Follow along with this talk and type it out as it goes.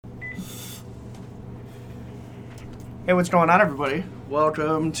Hey, what's going on, everybody?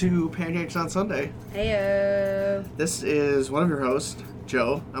 Welcome to Pancakes on Sunday. Heyo. This is one of your hosts,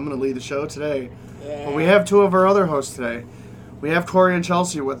 Joe. I'm going to lead the show today. Yeah. But we have two of our other hosts today. We have Corey and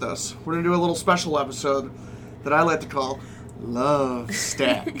Chelsea with us. We're going to do a little special episode that I like to call Love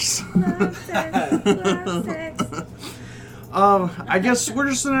Stacks. Love sex. I guess we're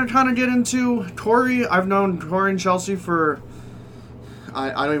just going to kind of get into Corey. I've known Corey and Chelsea for...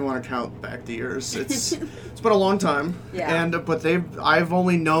 I don't even want to count back the years. It's been a long time. Yeah. But I've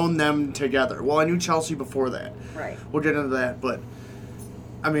only known them together. Well, I knew Chelsea before that. Right. We'll get into that, but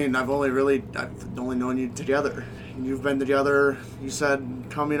I mean, I've only known you together. You've been together, you said,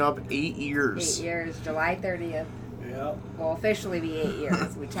 coming up 8 years. 8 years, July 30th. Yeah. Will officially be 8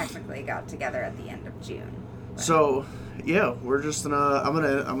 years. We technically got together at the end of June. But. So, yeah, we're just I'm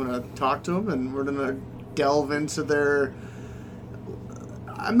gonna talk to them, and we're gonna delve into their.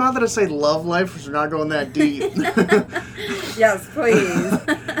 I'm not gonna say love life, because we're not going that deep. Yes, please.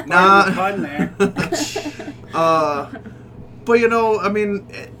 Nah. Fun there. But I mean,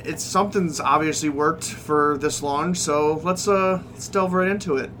 it's something's obviously worked for this long, so let's delve right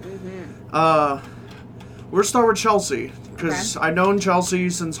into it. Mm-hmm. We'll start with Chelsea, because Okay. I've known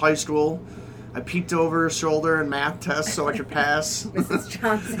Chelsea since high school. I peeked over her shoulder in math tests so I could pass. Mrs.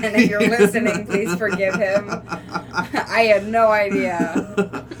 Johnson, if you're listening, please forgive him. I had no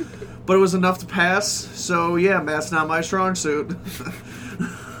idea. But it was enough to pass, so yeah, math's not my strong suit.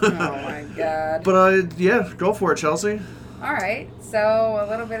 Oh my god. But yeah, go for it, Chelsea. All right, so a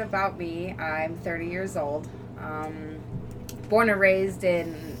little bit about me. I'm 30 years old. Born and raised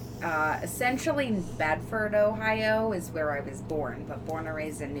in essentially Bedford, Ohio is where I was born, but born and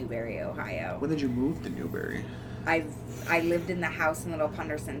raised in Newberry, Ohio. When did you move to Newberry? I lived in the house in Little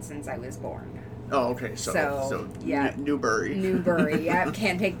Punderson since I was born. Oh, okay. So yeah. Newberry. Newberry, yeah,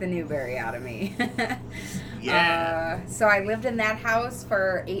 can't take the Newberry out of me. Yeah. So I lived in that house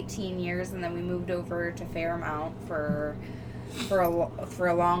for 18 years, and then we moved over to Fairmount for a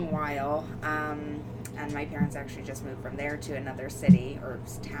long while. And my parents actually just moved from there to another city or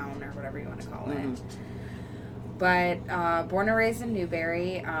town or whatever you want to call it. But born and raised in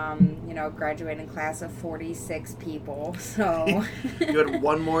Newberry, graduating class of 46 people. So You had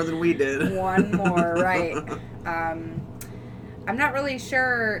one more than we did. One more, right. I'm not really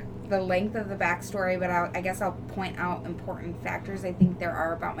sure the length of the backstory, but I guess I'll point out important factors I think there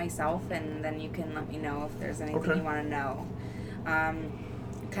are about myself, and then you can let me know if there's anything you want to know.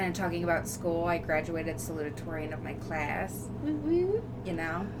 Kind of talking about school, I graduated salutatorian of my class. Woo-woo.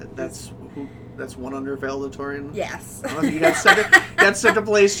 That's one under valedictorian. Yes. Oh, you got second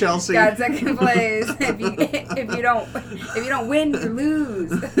place, Chelsea. Got second place. If you don't win, you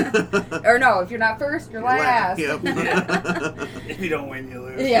lose. Or no, if you're not first, you're last. Yep. If you don't win, you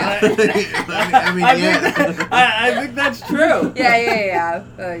lose. Yeah. I mean, yeah. I think that's true. Yeah.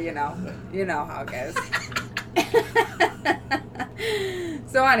 You know how it goes.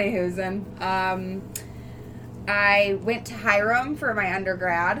 So, anywho's, I went to Hiram for my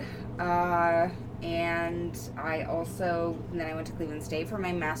undergrad, and then I went to Cleveland State for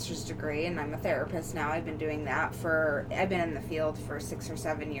my master's degree, and I'm a therapist now. I've been doing that I've been in the field for 6 or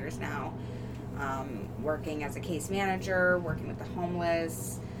 7 years now, working as a case manager, working with the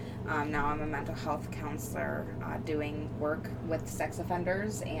homeless. Now I'm a mental health counselor, doing work with sex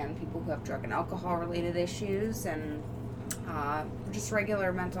offenders and people who have drug and alcohol related issues, and just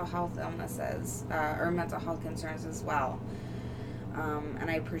regular mental health illnesses or mental health concerns as well. And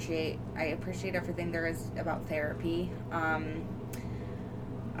I appreciate everything there is about therapy.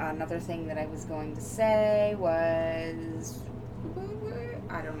 Another thing that I was going to say was,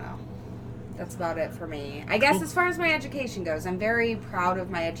 I don't know. That's about it for me. I guess as far as my education goes, I'm very proud of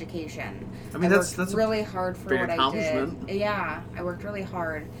my education. I mean, that's really hard for big what I accomplishment. did. Yeah, I worked really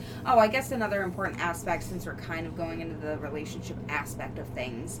hard. Oh, I guess another important aspect, since we're kind of going into the relationship aspect of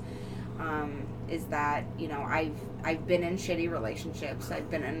things, is that I've been in shitty relationships.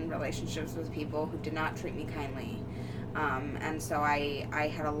 I've been in relationships with people who did not treat me kindly, and so I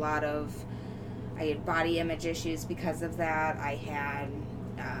had body image issues because of that. I had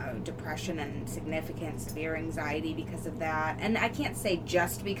depression and significant severe anxiety because of that, and I can't say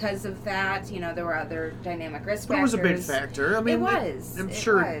just because of that. There were other dynamic risk But it factors. was a big factor. I mean, it was. I'm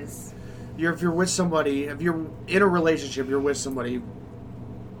sure. Was. If you're with somebody, if you're in a relationship, you're with somebody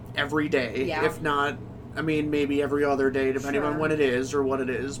every day. Yeah. If not, I mean, maybe every other day, depending on when it is or what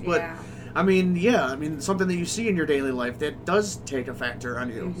it is. But Yeah. I mean, something that you see in your daily life that does take a factor on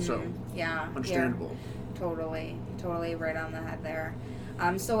you. Mm-hmm. So yeah, understandable. Yeah. Totally right on the head there.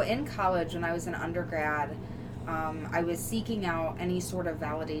 So in college, when I was an undergrad, I was seeking out any sort of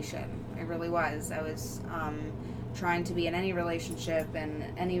validation. I really was. I was trying to be in any relationship and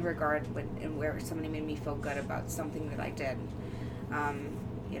any regard and where somebody made me feel good about something that I did,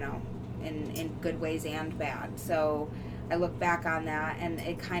 you know, in good ways and bad. So I look back on that, and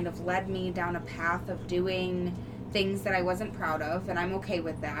it kind of led me down a path of doing things that I wasn't proud of, and I'm okay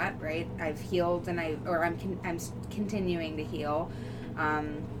with that, right? I've healed, and I'm continuing to heal,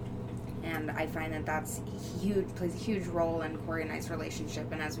 and I find that that's plays a huge role in Corey and I's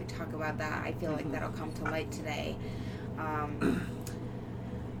relationship. And as we talk about that, I feel like that'll come to light today.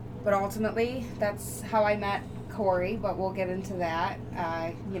 But ultimately, that's how I met Corey. But we'll get into that.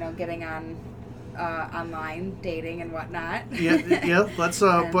 You know, getting on online dating and whatnot. Yeah. Let's.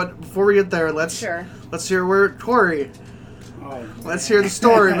 But before we get there, let's hear where Corey. Oh, let's hear the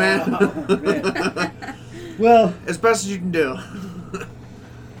story, man. Oh, man. Well, as best as you can do.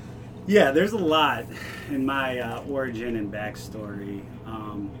 Yeah, there's a lot in my origin and backstory.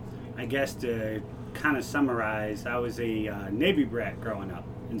 I guess to kind of summarize, I was a Navy brat growing up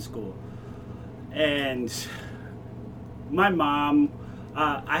in school. And my mom,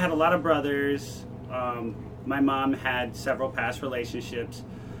 I had a lot of brothers. My mom had several past relationships.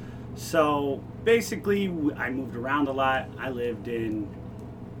 So basically, I moved around a lot. I lived in,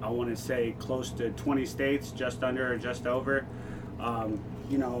 I want to say, close to 20 states, just under or just over.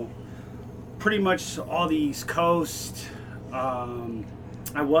 You know, pretty much all the East Coast.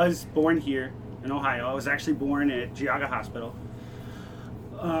 I was born here in Ohio. I was actually born at Geauga Hospital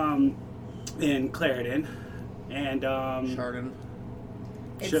in Clarendon. And Chardon.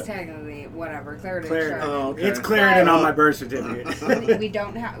 It's technically whatever. Clarendon. Oh, okay. It's Clarendon on my birth certificate.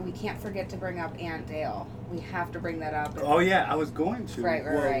 We can't forget to bring up Aunt Dale. We have to bring that up. Oh yeah, I was going to. Right.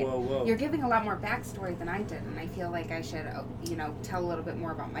 Whoa. You're giving a lot more backstory than I did, and I feel like I should, you know, tell a little bit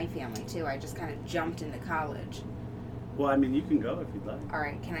more about my family too. I just kind of jumped into college. Well, I mean, you can go if you'd like. All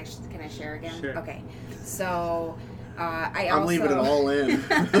right. Can I share again? Sure. Okay. So. I'm leaving it all in.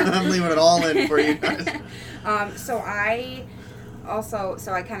 I'm leaving it all in for you guys. So I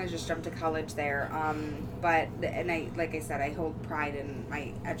kind of just jumped to college there. Like I said, I hold pride in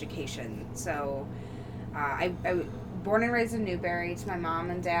my education. So I born and raised in Newberry to my mom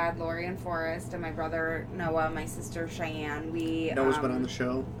and dad, Lori and Forrest, and my brother Noah, my sister Cheyenne. Noah's been on the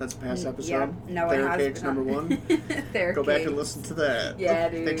show. That's a past episode. Yeah, Noah has Pancakes been number 1. Go back and listen to that. Yeah,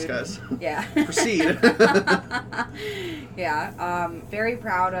 dude. Thanks, guys. Yeah. Proceed. Yeah. Very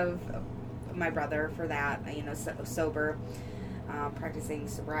proud of my brother for that. You know, sober. Practicing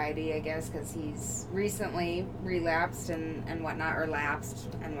sobriety, I guess, because he's recently relapsed and whatnot, or lapsed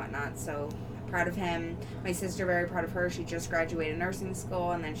and whatnot. So proud of him. My sister, very proud of her. She just graduated nursing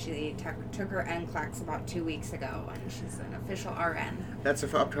school, and then she took her NCLEX about 2 weeks ago, and she's an official RN. That's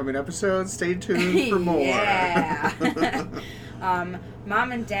an upcoming episode. Stay tuned for more. Yeah.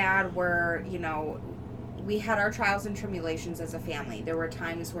 Mom and Dad were, you know, we had our trials and tribulations as a family. There were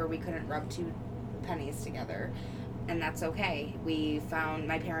times where we couldn't rub 2 pennies together. And that's okay.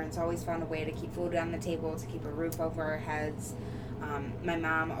 My parents always found a way to keep food on the table, to keep a roof over our heads. My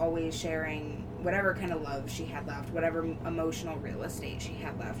mom always sharing whatever kind of love she had left, whatever emotional real estate she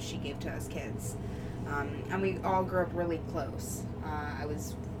had left, she gave to us kids. And we all grew up really close. I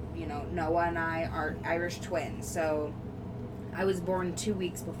was, you know, Noah and I are Irish twins, so I was born 2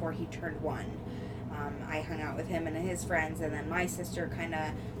 weeks before he turned 1. I hung out with him and his friends, and then my sister kind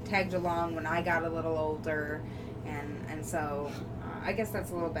of tagged along when I got a little older. And so, I guess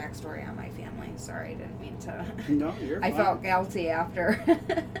that's a little backstory on my family. Sorry, I didn't mean to. No, you're fine. I felt guilty after.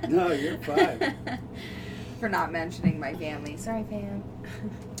 No, you're fine. For not mentioning my family. Sorry, Pam.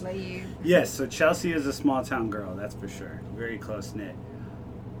 Love you. Yes, so Chelsea is a small town girl, that's for sure. Very close knit.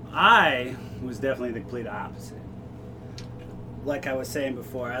 I was definitely the complete opposite. Like I was saying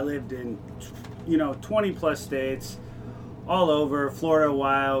before, I lived in, 20 plus states. All over, Florida a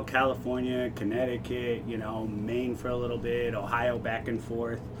while, California, Connecticut, Maine for a little bit, Ohio back and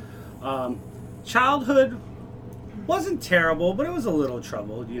forth. Childhood wasn't terrible, but it was a little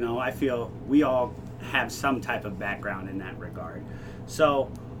troubled. I feel we all have some type of background in that regard.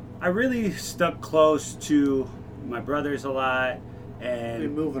 So I really stuck close to my brothers a lot. And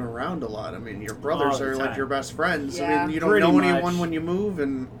you're moving around a lot. I mean, your brothers are like your best friends. Yeah. I mean, you don't know anyone when you move.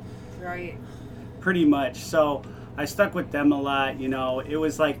 Right. Pretty much. So I stuck with them a lot. It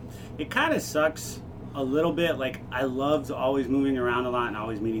was like, it kind of sucks a little bit. Like, I loved always moving around a lot and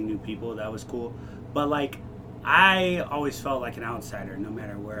always meeting new people. That was cool. But like, I always felt like an outsider no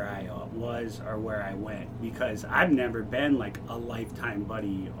matter where I was or where I went, because I've never been like a lifetime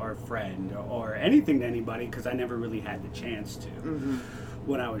buddy or friend or anything to anybody, because I never really had the chance to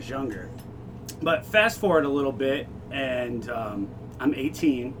when I was younger. But fast forward a little bit, and I'm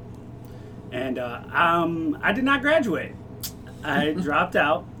 18, And I did not graduate. I dropped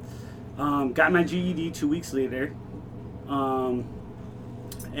out. Got my GED 2 weeks later. And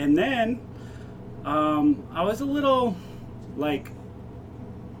then I was a little like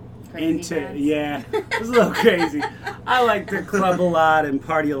Crazy it was a little crazy. I like to club a lot and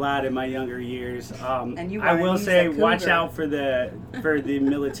party a lot in my younger years. And you I wanna will use say, a watch cougar. out for the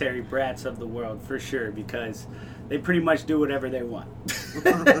military brats of the world for sure, because they pretty much do whatever they want.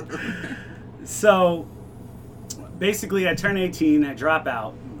 So basically, I turn 18, I drop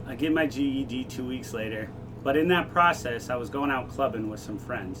out, I get my GED 2 weeks later. But in that process, I was going out clubbing with some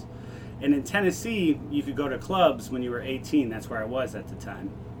friends. And in Tennessee, you could go to clubs when you were 18. That's where I was at the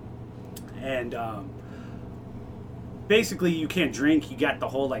time. And basically, you can't drink. You got the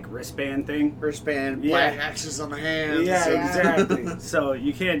whole like wristband thing. Wristband, Yeah. black axes on the hands. Yeah, Yeah. exactly. So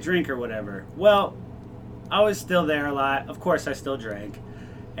you can't drink or whatever. Well, I was still there a lot. Of course, I still drank.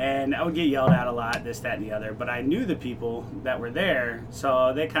 And I would get yelled at a lot, this, that, and the other. But I knew the people that were there,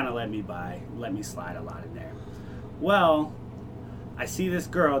 so they kind of let me slide a lot in there. Well, I see this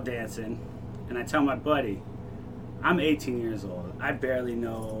girl dancing, and I tell my buddy, I'm 18 years old. I barely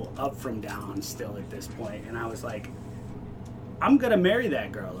know up from down still at this point. And I was like, I'm going to marry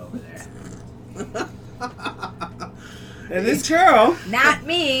that girl over there. And this girl... Not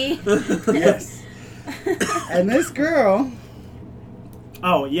me. Yes. And this girl...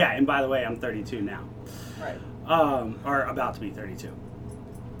 Oh, yeah, and by the way, I'm 32 now. Right. Or about to be 32.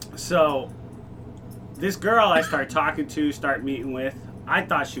 So, this girl I start talking to, start meeting with, I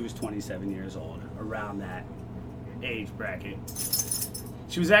thought she was 27 years old, around that age bracket.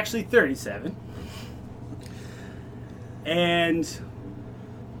 She was actually 37. And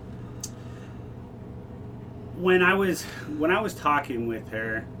when I was talking with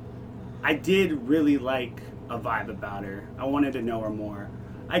her, I did really like a vibe about her. I wanted to know her more.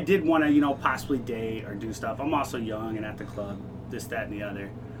 I did want to, possibly date or do stuff. I'm also young and at the club, this, that, and the other.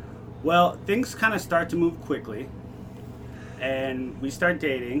 Well, things kind of start to move quickly, and we start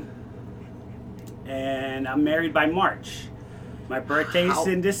dating, and I'm married by March. My birthday's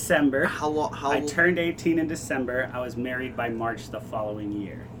in December. I turned 18 in December. I was married by March the following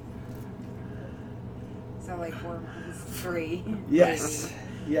year. So like 4 months, 3. Yes.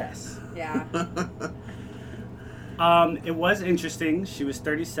 Yes. Maybe. Yeah. It was interesting. She was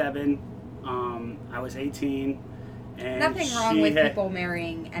 37. I was 18. And Nothing wrong she with had... people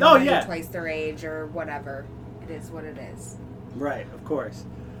marrying Oh, anybody yeah. twice their age or whatever. It is what it is. Right, of course.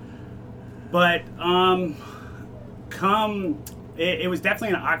 But it was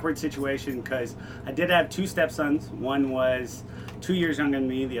definitely an awkward situation because I did have 2 stepsons. One was 2 years younger than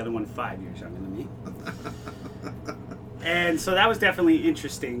me. The other one 5 years younger than me. And so that was definitely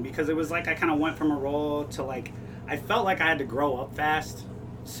interesting because it was like I kind of went from a role to like I felt like I had to grow up fast.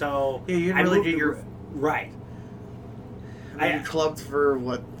 So Yeah, you I really moved get your... right. You clubbed for,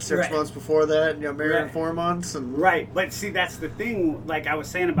 6 Right. months before that, and you got married in Right. 4 months? And Right, but see, that's the thing, like I was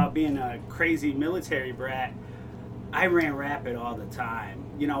saying about being a crazy military brat, I ran rapid all the time,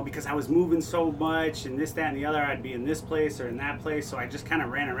 because I was moving so much and this, that, and the other. I'd be in this place or in that place, so I just kind of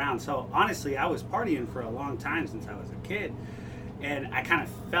ran around. So honestly, I was partying for a long time since I was a kid, and I kind of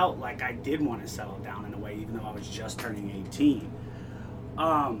felt like I did want to settle down in a way, even though I was just turning 18.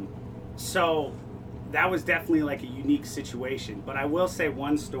 So that was definitely like a unique situation, but I will say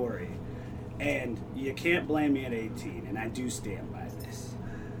one story, and you can't blame me at 18, and I do stand by this.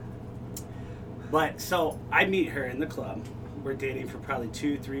 But so I meet her in the club. We're dating for probably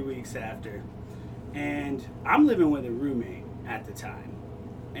 2-3 weeks after, and I'm living with a roommate at the time,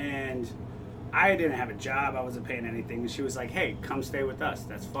 and I didn't have a job. I wasn't paying anything, and she was like, "Hey, come stay with us.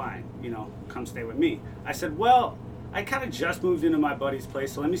 That's fine. Come stay with me." I said, "Well, I kind of just moved into my buddy's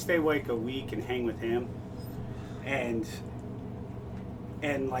place, so let me stay like a week and hang with him, and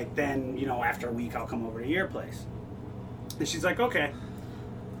like then after a week I'll come over to your place." And she's like, "Okay."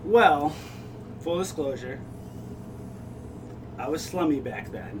 Well, full disclosure, I was slummy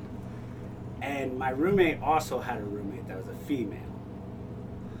back then, and my roommate also had a roommate that was a female,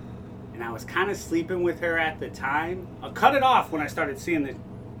 and I was kind of sleeping with her at the time. I cut it off when I started seeing the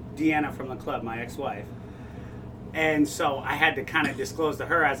Deanna from the club, my ex-wife. And so I had to kind of disclose to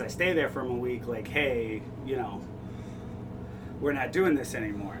her as I stay there for a week, like, "Hey, we're not doing this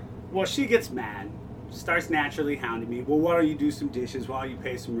anymore." Well, she gets mad, starts naturally hounding me. "Well, why don't you do some dishes? Why don't you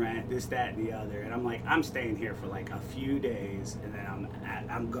pay some rent? This, that, and the other." And I'm like, "I'm staying here for like a few days, and then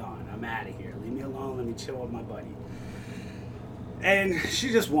I'm gone. I'm out of here. Leave me alone. Let me chill with my buddy." And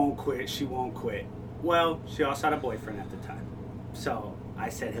she just won't quit. She won't quit. Well, she also had a boyfriend at the time. So I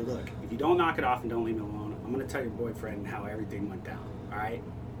said, "Hey, look, if you don't knock it off and don't leave me alone, I'm going to tell your boyfriend how everything went down, all right?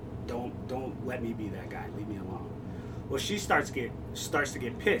 Don't let me be that guy. Leave me alone. Well, she starts to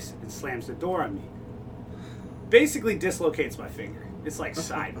get pissed and slams the door on me. Basically dislocates my finger. It's like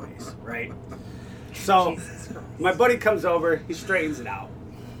sideways, right? So my buddy comes over. He straightens it out.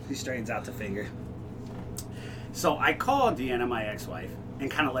 He straightens out the finger. So I called Deanna, my ex-wife, and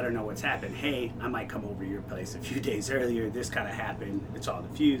kind of let her know what's happened. Hey, I might come over to your place a few days earlier. This kind of happened. It's all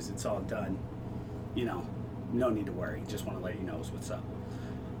diffused. It's all done. You know, no need to worry. Just want to let you know what's up.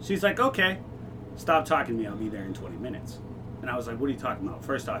 She's like, okay. Stop talking to me. I'll be there in 20 minutes. And I was like, what are you talking about?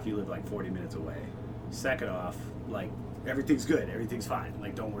 First off, you live like 40 minutes away. Second off, like, everything's good. Everything's fine.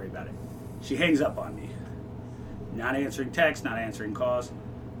 Like, don't worry about it. She hangs up on me. Not answering texts, not answering calls.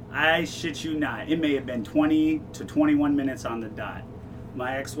 I shit you not. It may have been 20 to 21 minutes on the dot.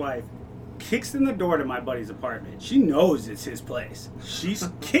 My ex-wife kicks in the door to my buddy's apartment. She knows it's his place. She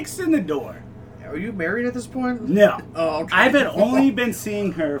kicks in the door. Are you married at this point? No. Oh, okay. I've only been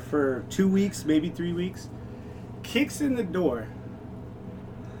seeing her for 2 weeks, maybe 3 weeks. Kicks in the door.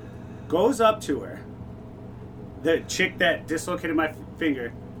 Goes up to her. The chick that dislocated my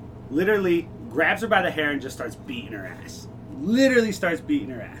finger literally grabs her by the hair and just starts beating her ass. Literally starts beating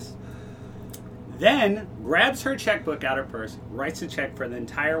her ass. Then grabs her checkbook out of her purse, writes a check for the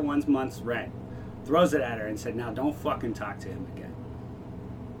entire 1 month's rent, throws it at her and said, now don't fucking talk to him again.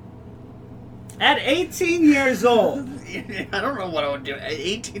 At 18 years old. I don't know what I would do. At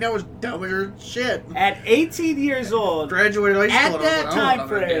 18, I was dumber shit. At 18 years old. Graduated high school. At that time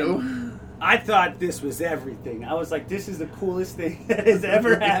frame. frame, I thought this was everything. I was like, this is the coolest thing that has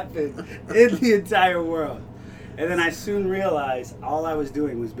ever happened in the entire world. And then I soon realized all I was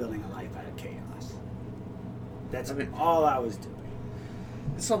doing was building a life out of chaos. That's all I was doing.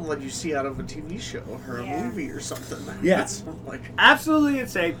 It's something like you see out of a TV show or a movie or something. Yeah. It's like Absolutely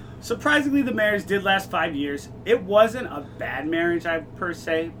insane. Surprisingly, the marriage did last 5 years. It wasn't a bad marriage, per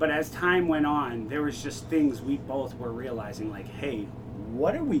se, but as time went on, there was just things we both were realizing, like, hey,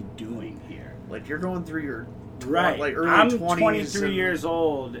 what are we doing here? Like you're going through your Right. like early I'm 20s 23 years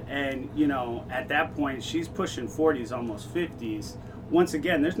old, and, you know, at that point, she's pushing 40s, almost 50s. Once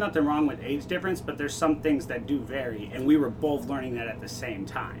again, there's nothing wrong with age difference, but there's some things that do vary, and we were both learning that at the same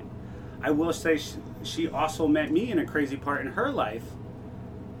time. I will say she also met me in a crazy part in her life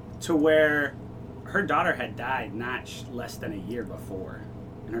to where her daughter had died not less than a year before,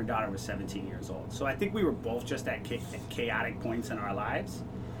 and her daughter was 17 years old. So I think we were both just at chaotic points in our lives,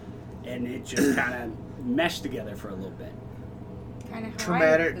 and it just kind of meshed together for a little bit. Kind of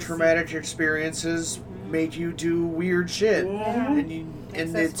traumatic experiences made you do weird shit, and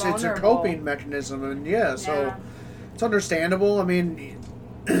it's a coping mechanism, and so it's understandable. I mean,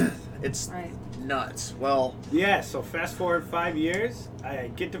 it's nuts. Well, yeah. So fast forward 5 years,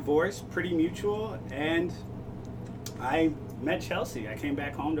 I get divorced, pretty mutual, and I met Chelsea. I came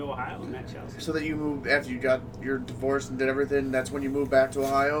back home to Ohio and met Chelsea. So that you moved after you got your divorce and did everything. That's when you moved back to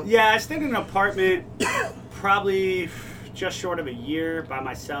Ohio. Yeah, I stayed in an apartment, probably just short of a year by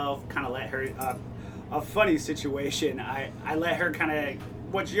myself. Kind of let her. A funny situation. I let her kind of,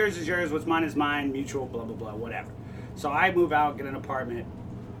 what's yours is yours, what's mine is mine, mutual, blah, blah, blah, whatever. So I move out, get an apartment,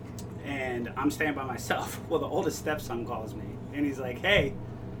 and I'm staying by myself. Well, the oldest stepson calls me, and he's like, hey,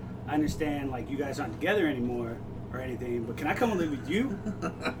 I understand, like, you guys aren't together anymore or anything, but can I come and live with you?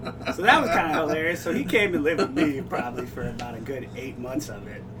 So that was kind of hilarious. So he came and lived with me probably for about a good 8 months of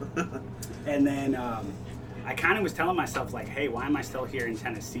it. And then I kind of was telling myself, like, hey, why am I still here in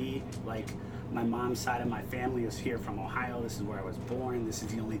Tennessee? Like, my mom's side of my family is here from Ohio. This is where I was born. This is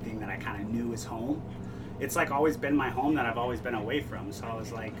the only thing that I kind of knew is home. It's like always been my home that I've always been away from. So I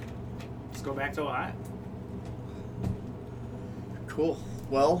was like, let's go back to Ohio. Cool.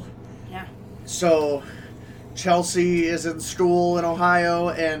 Well, yeah. So Chelsea is in school in Ohio,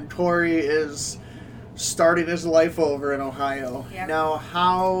 and Tori is starting his life over in Ohio. Yep. Now,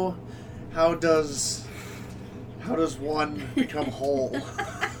 how does one become whole?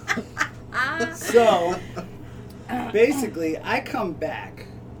 So, basically, I come back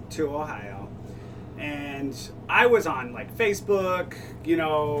to Ohio, and I was on, like, Facebook, you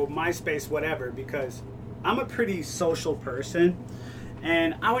know, MySpace, whatever, because I'm a pretty social person,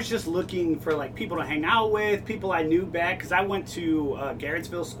 and I was just looking for, like, people to hang out with, people I knew back, because I went to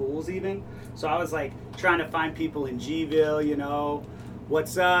Garrettsville schools, even, so I was, like, trying to find people in Gville, you know,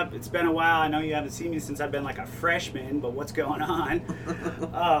 what's up? It's been a while. I know you haven't seen me since I've been, like, a freshman, but what's going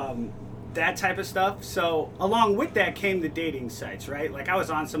on? That type of stuff. So along with that came the dating sites, right? Like I was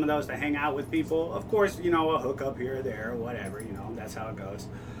on some of those to hang out with people. Of course, you know, a hookup here or there or whatever, you know, that's how it goes.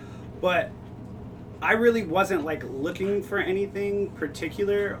 But I really wasn't like looking for anything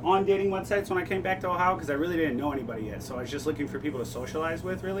particular on dating websites when I came back to Ohio because I really didn't know anybody yet. So I was just looking for people to socialize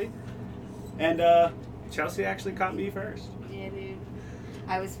with, really. And Chelsea actually caught me first. Yeah, dude.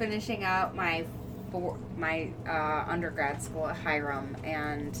 I was finishing out my undergrad school at Hiram,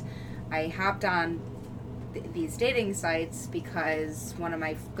 and I hopped on these dating sites because one of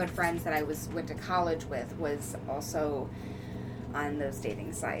my good friends that I went to college with was also on those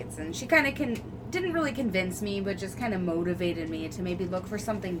dating sites, and she kind of didn't really convince me, but just kind of motivated me to maybe look for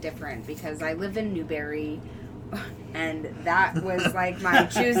something different because I live in Newberry, and that was like my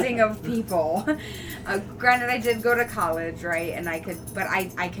choosing of people. Granted, I did go to college, right, and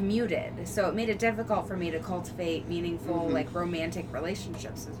I commuted, so it made it difficult for me to cultivate meaningful, like, romantic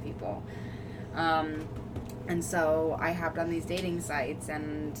relationships with people. And so I hopped on these dating sites,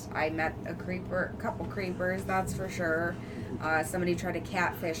 and I met a couple creepers, that's for sure. Somebody tried to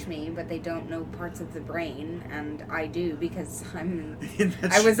catfish me, but they don't know parts of the brain, and I do because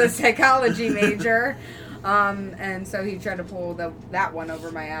I was a psychology major. And so he tried to pull that one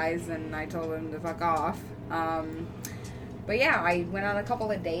over my eyes, and I told him to fuck off. But yeah, I went on a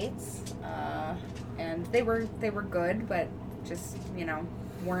couple of dates, and they were good, but just,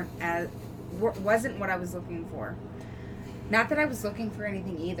 wasn't what I was looking for. Not that I was looking for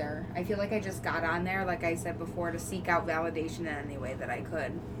anything either. I feel like I just got on there, like I said before, to seek out validation in any way that I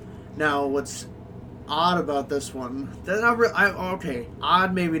could. Now, what's odd about this one?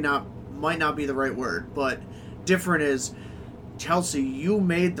 Odd might not be the right word, but different is, Chelsea, you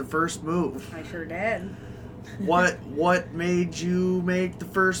made the first move. I sure did. What made you make the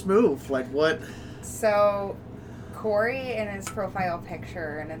first move? Like what? So, Corey in his profile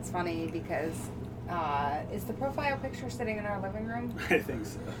picture, and it's funny because is the profile picture sitting in our living room? I think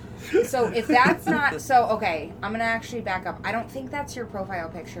so. So if that's not, okay, I'm going to actually back up. I don't think that's your profile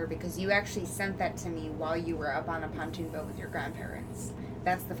picture because you actually sent that to me while you were up on a pontoon boat with your grandparents.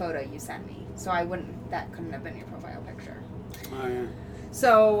 That's the photo you sent me. So that couldn't have been your profile picture. Oh, yeah.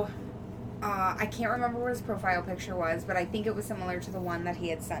 So, I can't remember what his profile picture was, but I think it was similar to the one that he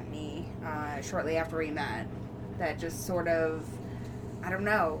had sent me shortly after we met. That just sort of, I don't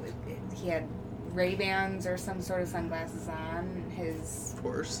know, he had Ray-Bans or some sort of sunglasses on, his, of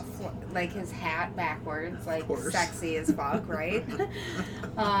course, like his hat backwards, like sexy as fuck, right?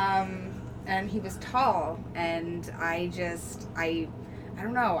 And he was tall, and I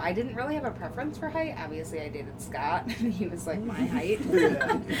don't know, I didn't really have a preference for height. Obviously I dated Scott, and he was like my height.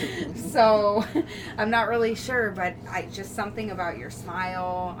 So I'm not really sure, but just something about your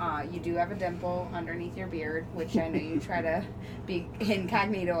smile. You do have a dimple underneath your beard, which I know you try to be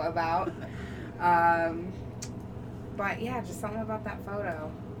incognito about. But yeah, just something about that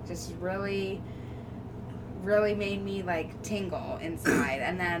photo just really made me like tingle inside.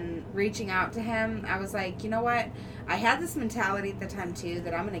 And then reaching out to him, I was like, you know what? I had this mentality at the time too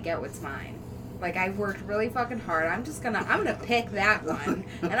that I'm gonna get what's mine. Like, I've worked really fucking hard. I'm gonna pick that one,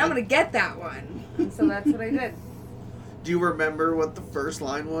 and I'm gonna get that one. And so that's what I did. Do you remember what the first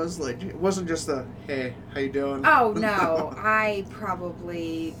line was? Like, it wasn't just the, hey, how you doing? Oh, no. I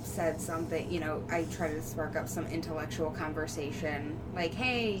probably said something, I tried to spark up some intellectual conversation. Like,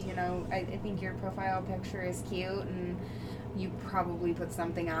 hey, I think your profile picture is cute, and you probably put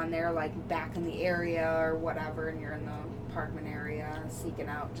something on there, like, back in the area or whatever, and you're in the apartment area seeking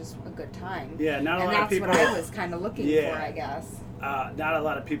out just a good time. Yeah, not a lot of people. And that's what I was kind of looking for, I guess. Not a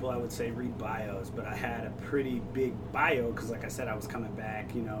lot of people, I would say, read bios, but I had a pretty big bio because, like I said, I was coming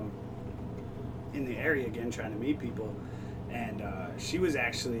back, in the area again, trying to meet people. And she was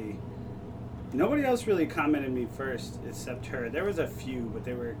actually, nobody else really commented me first except her. There was a few, but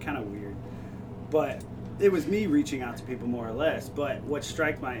they were kind of weird. But it was me reaching out to people more or less. But what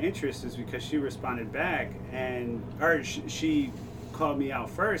struck my interest is because she responded back, she called me out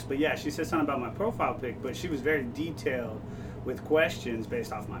first. But yeah, she said something about my profile pic, but she was very detailed with questions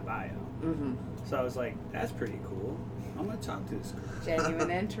based off my bio. Mm-hmm. So I was like, that's pretty cool. I'm going to talk to this girl. Genuine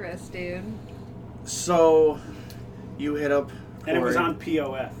interest, dude. So, you hit up Corey. And it was on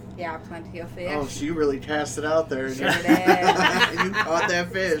POF. Yeah, plenty of fish. Oh, so you really cast it out there. Sure did. You caught that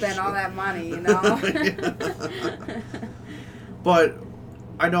fish. Spent all that money, But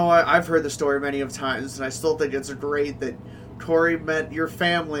I know I've heard the story many of times, and I still think it's great that Corey met your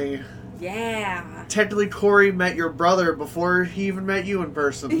family. Yeah. Technically, Corey met your brother before he even met you in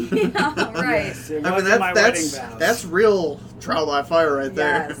person. Yeah, right. Yes, that's real trial by fire right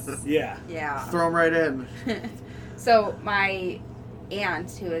there. Yes. Yeah. Yeah. Throw him right in. So my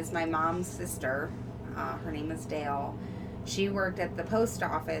aunt, who is my mom's sister, her name is Dale. She worked at the post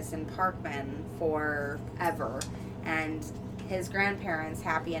office in Parkman forever, and his grandparents,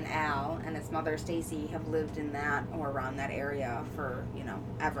 Happy and Al, and his mother, Stacy, have lived in that or around that area for,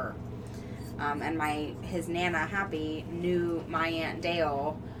 ever. And his Nana, Happy, knew my Aunt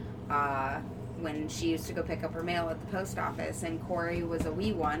Dale when she used to go pick up her mail at the post office, and Corey was a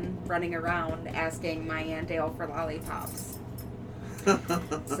wee one running around asking my Aunt Dale for lollipops.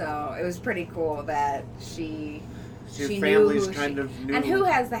 So it was pretty cool that she family's knew kind of knew. And who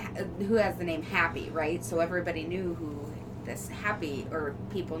has the name Happy, right? So everybody knew who this Happy, or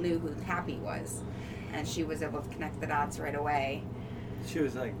people knew who Happy was, and she was able to connect the dots right away. She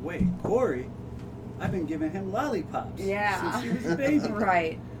was like, "Wait, Corey, I've been giving him lollipops since he was a baby."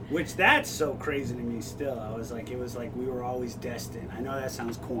 Right. Which, that's so crazy to me still. It was like we were always destined. I know that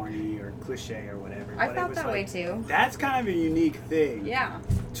sounds corny or cliche or whatever. I but felt it was that way too. That's kind of a unique thing. Yeah.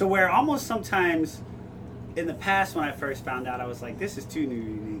 To where almost sometimes in the past when I first found out, I was like, this is too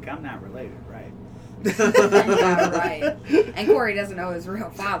unique. I'm not related, right? Yeah, right. And Corey doesn't know his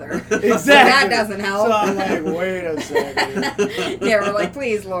real father. Exactly. So that doesn't help. So I'm like, wait a second. Yeah, we're like,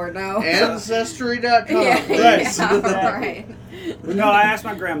 please, Lord, no. Ancestry.com. Yeah, Right. yeah, right. No, I asked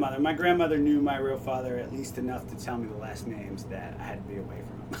my grandmother. My grandmother knew my real father at least enough to tell me the last names that I had to be away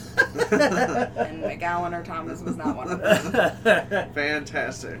from. And McGowan or Thomas was not one of them.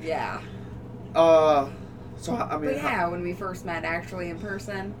 Fantastic. Yeah. So I mean, But yeah, when we first met actually in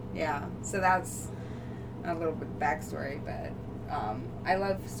person, yeah. So that's a little bit backstory, but I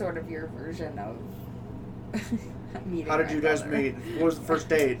love sort of your version of meeting. how did my you guys brother. meet? What was the first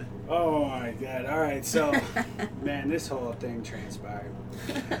date? Oh my God. All right. So, man, this whole thing transpired.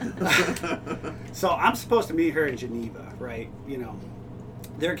 So I'm supposed to meet her in Geneva, right?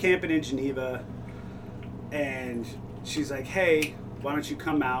 They're camping in Geneva, and she's like, hey, why don't you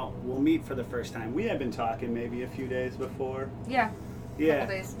come out? We'll meet for the first time. We had been talking maybe a few days before. Yeah. Yeah.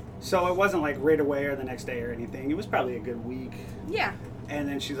 Couple days. So it wasn't like right away or the next day or anything. It was probably a good week. Yeah. And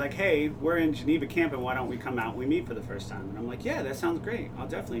then she's like, hey, we're in Geneva camping. Why don't we come out and we meet for the first time? And I'm like, yeah, that sounds great. I'll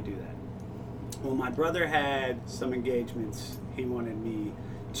definitely do that. Well, my brother had some engagements he wanted me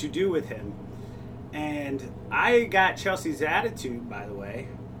to do with him. And I got Chelsea's attitude, by the way,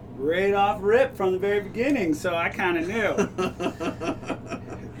 right off rip from the very beginning. So I kind of knew.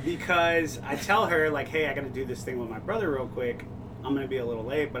 Because I tell her, like, hey, I got to do this thing with my brother real quick. I'm going to be a little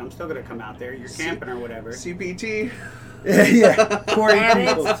late, but I'm still going to come out there. You're camping or whatever. CPT. Yeah, Corey At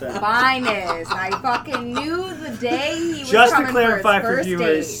its Peopleton. finest. I fucking knew the day he was Just to coming clarify for for his first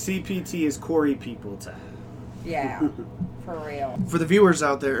viewers, date. CPT is Corey Peopleton. Yeah, for real. For the viewers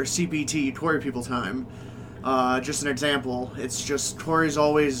out there, CPT, Tory People Time, just an example. It's just Tory's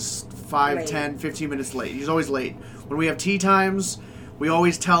always 5, Late. 10, 15 minutes late. He's always late. When we have tea times, we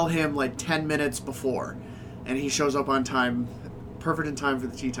always tell him like 10 minutes before, and he shows up on time, perfect in time for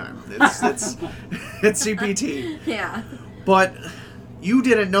the tea time. It's CPT. Yeah. But you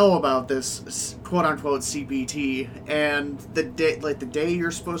didn't know about this quote unquote CPT, and the day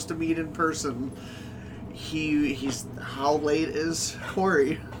you're supposed to meet in person, he's how late is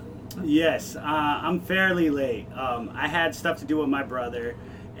Corey? Yes, I'm fairly late. I had stuff to do with my brother,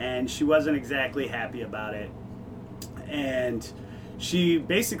 and she wasn't exactly happy about it. And she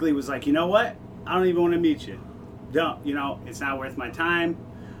basically was like, you know what? I don't even want to meet you. Don't, it's not worth my time.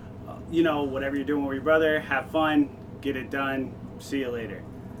 Whatever you're doing with your brother, have fun, get it done, see you later.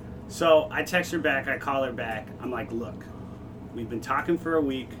 So I text her back, I call her back. I'm like, look, we've been talking for a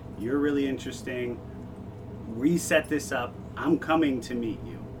week. You're really interesting. Reset this up. I'm coming to meet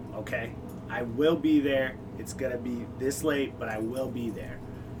you, okay? I will be there. It's going to be this late, but I will be there.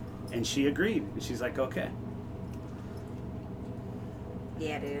 And she agreed. And she's like, okay.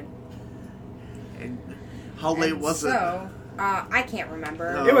 Yeah, dude. And how late was it? So, I can't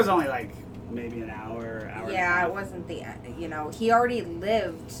remember. No. It was only like maybe an hour and a Yeah, half. it wasn't he already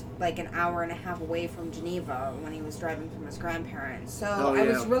lived like an hour and a half away from Geneva when he was driving from his grandparents. So Oh, I yeah,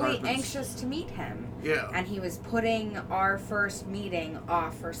 was really apartments. anxious to meet him. Yeah. And he was putting our first meeting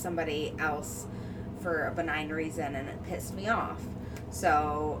off for somebody else for a benign reason, and it pissed me off.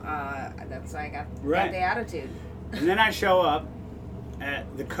 So that's why I got Right. the attitude. And then I show up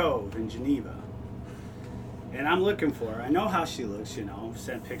at the Cove in Geneva. And I'm looking for her. I know how she looks,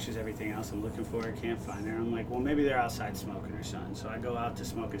 sent pictures, everything else. I'm looking for her, can't find her. I'm like, well, maybe they're outside smoking or something. So I go out to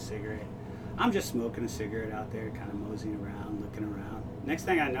smoke a cigarette. I'm just smoking a cigarette out there, kind of moseying around, looking around. Next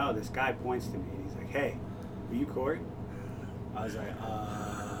thing I know, this guy points to me and he's like, hey, are you Corey? I was like,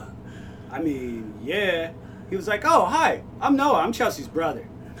 yeah. He was like, oh, hi, I'm Noah. I'm Chelsea's brother.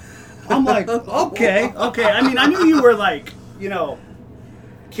 I'm like, okay. I mean, I knew you were like,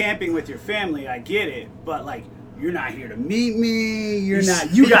 camping with your family, I get it, but like, you're not here to meet me. You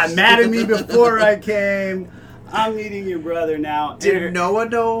got mad at me before I came. I'm meeting your brother now. Did Noah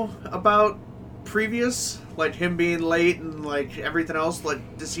know about previous, like him being late and like everything else?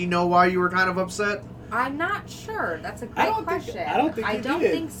 Like, does he know why you were kind of upset? I'm not sure. That's a great question. I don't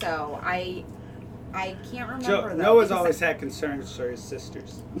think so. I can't remember. Noah's always had concerns for his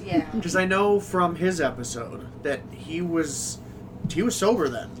sisters. Yeah. Because I know from his episode that he was sober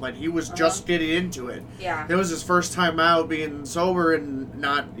then. Like, he was just getting into it. Yeah. It was his first time out being sober and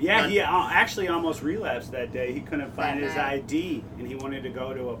not... Yeah, he actually almost relapsed that day. He couldn't find his ID, and he wanted to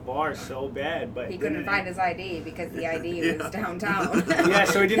go to a bar so bad, but... He couldn't find his ID because the ID was downtown. Yeah,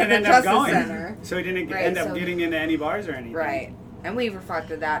 so he didn't end up going. Center. So he didn't end up getting into any bars or anything. Right. And we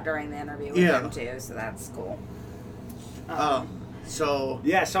reflected that during the interview with him, too, so that's cool. So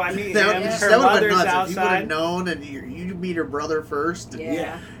I mean, that her would have been nuts outside. if you would have known, and you meet her brother first.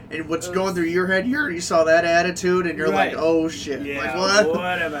 And, and what's going through your head? You already saw that attitude, and you're like, "Oh shit!" Yeah, like what?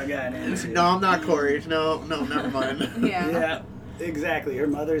 What have I gotten into? No, I'm not Corey. No, never mind. Yeah, exactly. Her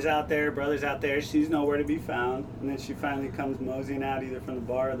mother's out there, brother's out there. She's nowhere to be found, and then she finally comes moseying out either from the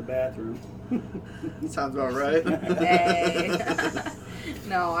bar or the bathroom. Sounds about right. Hey.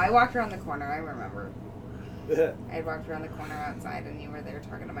 No, I walked around the corner. I remember. I walked around the corner outside, and you were there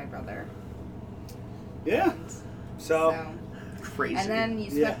talking to my brother. Yeah. So crazy. And then you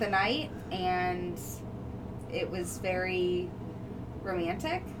spent the night, and it was very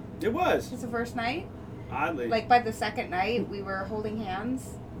romantic. It was. It was the first night. Oddly. Like, by the second night, we were holding hands,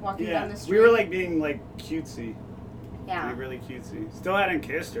 walking down the street. We were, like, being, like, cutesy. Yeah. Like, really cutesy. Still hadn't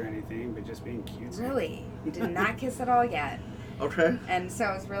kissed or anything, but just being cutesy. Really? Did not kiss at all yet. Okay. And so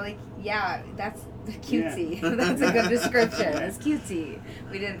it was really, that's cutesy. Yeah. That's a good description. It's cutesy.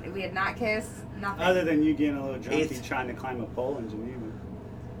 We had not kissed, nothing. Other than you getting a little drunky trying to climb a pole in Geneva.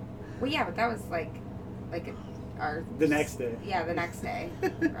 Well, yeah, but that was the next day. Yeah, the next day.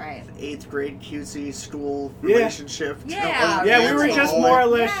 Right. 8th grade cutesy school relationship. Yeah. Yeah, we were just more or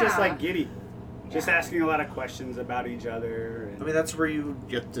less just like giddy. Just asking a lot of questions about each other. I mean, that's where you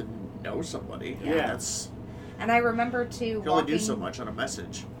get to know somebody. Yeah. And I remember, too, you can only do so much on a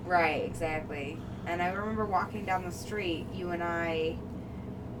message. Right, exactly. And I remember walking down the street, you and I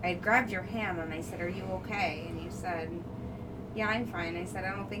grabbed your hand and I said, "Are you okay?" And you said, "Yeah, I'm fine." I said,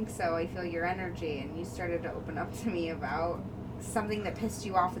 "I don't think so. I feel your energy." And you started to open up to me about something that pissed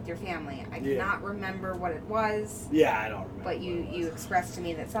you off with your family. I cannot remember what it was. Yeah, I don't remember. But you expressed to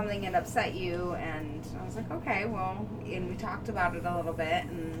me that something had upset you, and I was like, okay, well, and we talked about it a little bit,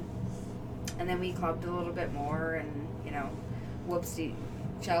 and then we clubbed a little bit more, and whoopsie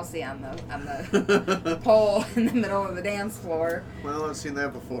Chelsea on the pole in the middle of the dance floor. Well, I've seen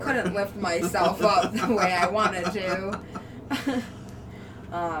that before. Couldn't lift myself up the way I wanted to.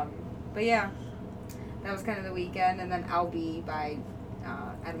 But yeah, that was kind of the weekend. And then LB by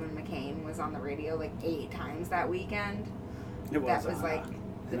Edwin McCain was on the radio like 8 times that weekend. That was like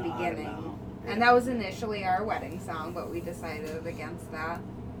the beginning. And that was initially our wedding song, but we decided against that.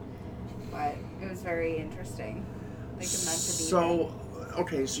 But it was very interesting. Like it meant to be. So,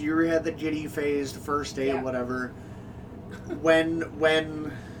 okay, so you had the giddy phase, the first day or whatever. When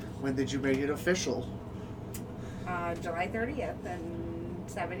did you make it official? July 30th, and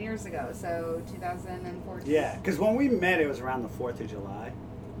 7 years ago, so 2014. Yeah, because when we met, it was around the 4th of July.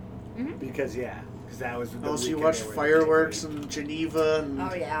 Mm-hmm. Because that was the so you watched fireworks in Geneva and...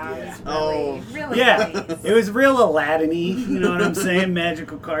 Oh, yeah. It was really nice. It was real Aladdin-y, you know what I'm saying?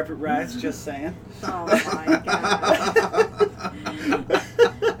 Magical carpet rides, just saying. Oh, my God.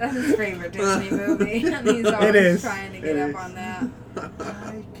 That's his favorite Disney movie, and he's always trying to get up on that.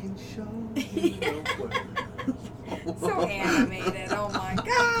 I can show you the way. So animated, oh my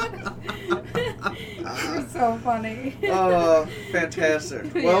God. You're so funny. Oh,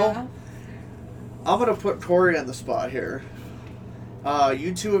 fantastic. Well, I'm going to put Corey on the spot here.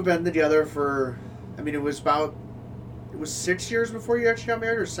 You two have been together for, it was 6 years before you actually got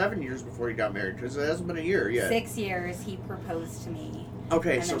married, or 7 years before you got married? Because it hasn't been a year yet. 6 years he proposed to me.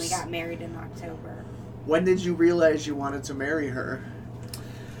 Okay, and then we got married in October. When did you realize you wanted to marry her?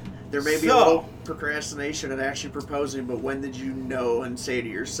 There may be a little procrastination in actually proposing, but when did you know and say to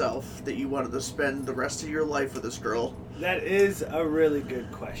yourself that you wanted to spend the rest of your life with this girl? That is a really good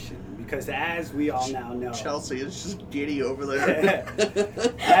question, because as we all now know... Chelsea is just giddy over there.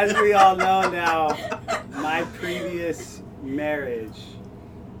 As we all know now, my previous marriage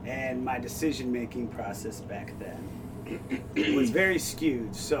and my decision-making process back then was very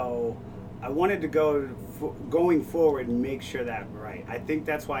skewed, so I wanted to going forward and make sure that right. I think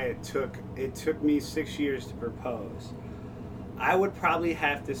that's why it took me 6 years to propose. I would probably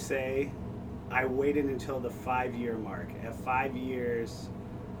have to say I waited until the 5-year mark. At 5 years,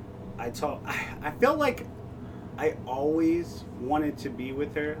 I felt like I always wanted to be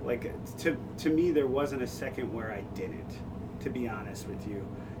with her. Like, to me, there wasn't a second where I didn't, to be honest with you.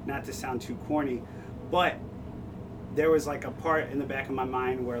 Not to sound too corny, but there was like a part in the back of my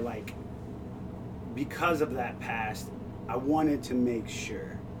mind where, like, because of that past, I wanted to make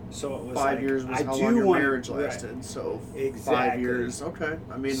sure. So it was 5 years was how long your marriage lasted. Right. So exactly. 5 years, okay.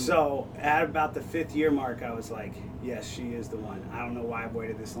 I mean, so at about the 5th year mark, I was like, yes, she is the one. I don't know why I've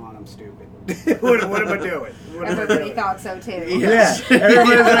waited this long. I'm stupid. what am I doing? Everybody thought so too. Yes. Yeah.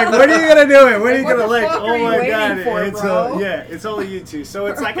 Everybody's like, what are you gonna do? What are you gonna like? Oh my god! It's only you two. So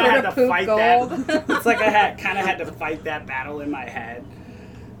it's like I had to fight that. It's like I kind of had to fight that battle in my head,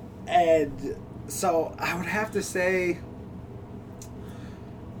 and so I would have to say.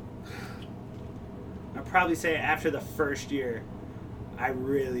 I'd probably say after the first year, I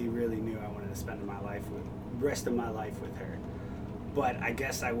really, really knew I wanted to spend rest of my life with her. But I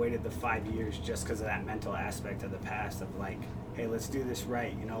guess I waited the 5 years just because of that mental aspect of the past of like, hey, let's do this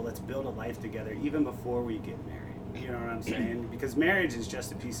right. You know, let's build a life together even before we get married. You know what I'm saying? Because marriage is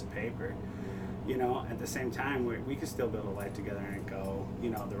just a piece of paper. You know, at the same time, we could still build a life together and go, you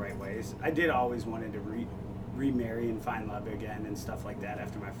know, the right ways. I did always wanted to remarry and find love again and stuff like that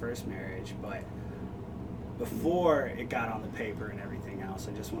after my first marriage, but before it got on the paper and everything else,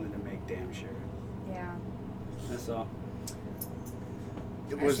 I just wanted to make damn sure. Yeah. That's all.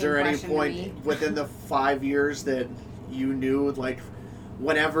 Was there any point within the 5 years that you knew, like,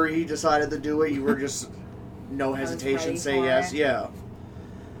 whenever he decided to do it, you were just no hesitation, say yes? Yeah.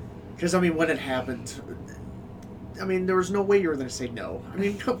 Because, I mean, when it happened, I mean, there was no way you were going to say no. I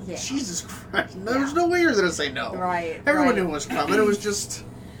mean, Jesus Christ. There was no way you were going to say no. Right. Everyone knew it was coming. It was just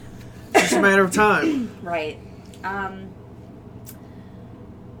a matter of time. Right.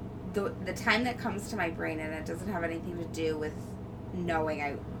 The time that comes to my brain, and it doesn't have anything to do with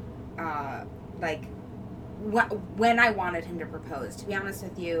knowing when I wanted him to propose. To be honest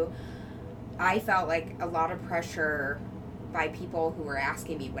with you, I felt like a lot of pressure by people who were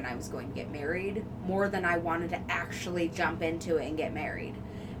asking me when I was going to get married, more than I wanted to actually jump into it and get married.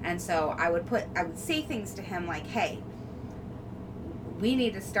 And so I would say things to him like, hey, we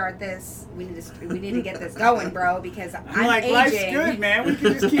need to start this. We need to get this going, bro, because I'm like, aging. Life's good, man. We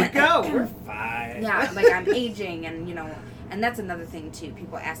can just keep going. We're fine. Yeah, like I'm aging, and you know, and that's another thing too.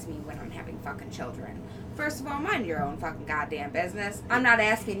 People ask me when I'm having fucking children. First of all, mind your own fucking goddamn business. I'm not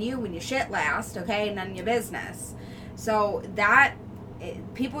asking you when your shit last, okay? None of your business. So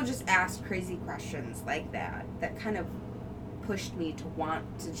people just ask crazy questions like that kind of pushed me to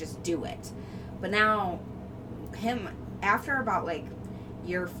want to just do it. But now, after about like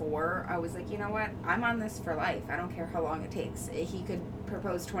year 4, I was like, you know what? I'm on this for life. I don't care how long it takes. He could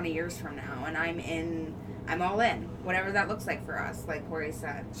propose 20 years from now, and I'm all in. Whatever that looks like for us, like Corey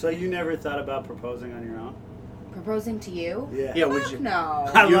said. So you never thought about proposing on your own? Proposing to you? Yeah. Yeah, would you? No.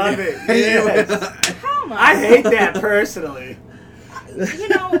 I love it. Yes. Come on. I hate that personally. You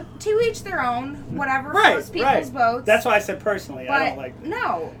know, to each their own. Whatever floats people's boats. That's why I said personally. But I don't like that.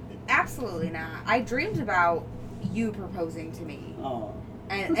 No, absolutely not. I dreamed about you proposing to me. Oh.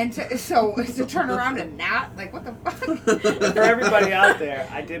 And to turn around and not, like, what the fuck? For everybody out there,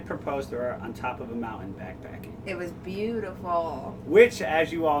 I did propose to her on top of a mountain backpacking. It was beautiful. Which,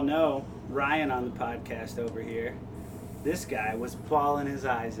 as you all know, Ryan on the podcast over here, this guy was bawling his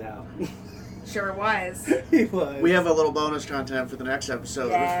eyes out. Sure was. He was. We have a little bonus content for the next episode.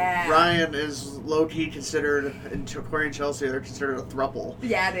 Yeah. Ryan is low-key considered, and Corey and Chelsea, they're considered a throuple.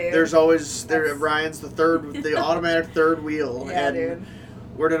 Yeah, dude. There's always, Ryan's the automatic third wheel. Yeah, and dude.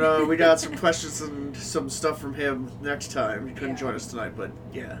 We got some questions and some stuff from him next time. He couldn't join us tonight, but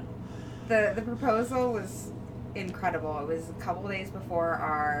yeah. The proposal was incredible. It was a couple days before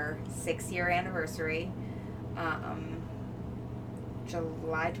our 6-year anniversary,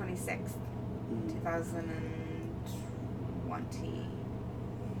 July 26th, 2020.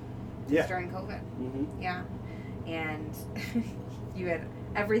 Yeah. During COVID. Mm-hmm. Yeah. And you had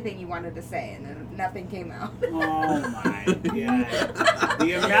everything you wanted to say, and then nothing came out. Oh my god.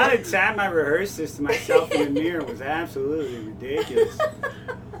 The amount of time I rehearsed this to myself in the mirror was absolutely ridiculous.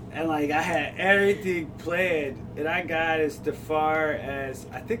 And like, I had everything planned, and I got as far as,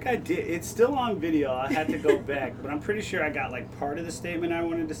 I think I did, it's still on video, I had to go back, but I'm pretty sure I got like part of the statement I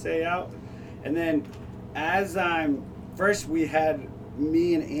wanted to say out. And then first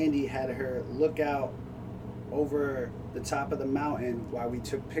me and Andy had her look out over the top of the mountain while we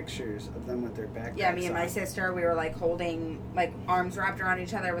took pictures of them with their backpacks. Yeah, me and my sister, we were like holding, like arms wrapped around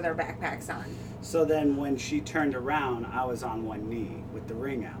each other with our backpacks on. So then when she turned around, I was on one knee with the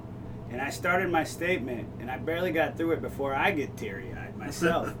ring out. And I started my statement, and I barely got through it before I get teary-eyed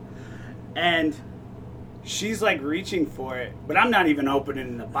myself. And she's like reaching for it, but I'm not even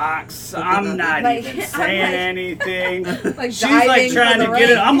opening the box. I'm not even saying anything. She's like trying to get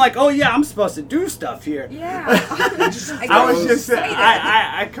it. I'm like, oh yeah, I'm supposed to do stuff here. Yeah.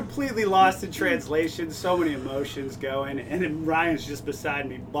 I completely lost in translation. So many emotions going, and then Ryan's just beside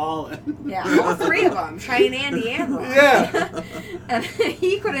me bawling. Yeah, all three of them, Cheyenne, Andy, and Ron. Yeah. And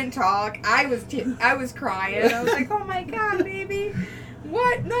he couldn't talk. I was crying. I was like, oh my God, baby.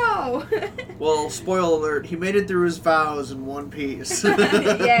 What? No. Well, spoiler alert, he made it through his vows in one piece.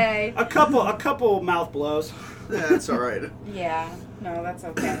 Yay. A couple mouth blows. Yeah, that's all right. Yeah. No, that's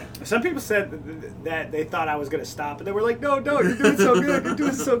okay. Some people said that they thought I was going to stop, but they were like, no, you're doing so good. You're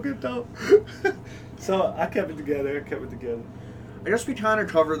doing so good, no. So I kept it together. I guess we kind of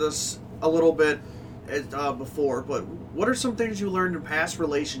covered this a little bit before, but what are some things you learned in past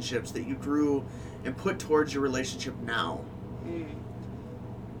relationships that you grew and put towards your relationship now?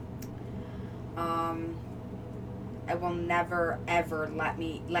 I will never, ever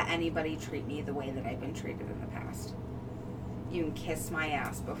let anybody treat me the way that I've been treated in the past. You can kiss my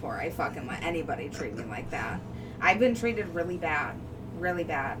ass before I fucking let anybody treat me like that. I've been treated really bad. Really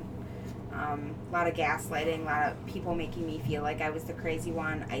bad. A lot of gaslighting, a lot of people making me feel like I was the crazy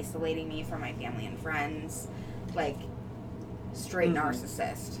one, isolating me from my family and friends. Like, straight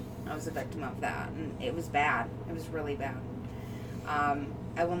narcissist. I was a victim of that. And it was bad. It was really bad.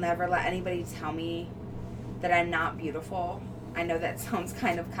 I will never let anybody tell me that I'm not beautiful. I know that sounds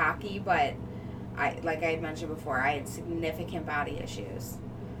kind of cocky, but like I had mentioned before, I had significant body issues.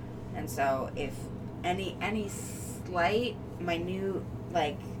 And so if any slight, minute,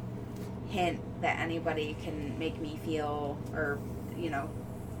 like, hint that anybody can make me feel, or,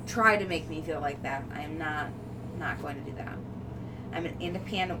 try to make me feel like that, I'm not going to do that. I'm an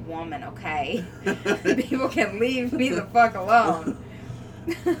independent woman, okay? People can leave me the fuck alone.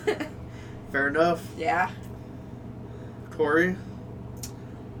 Fair enough. Yeah. Corey?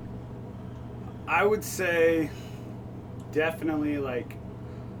 I would say definitely like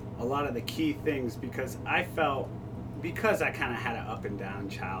a lot of the key things, because I kind of had an up and down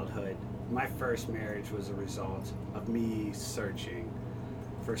childhood. My first marriage was a result of me searching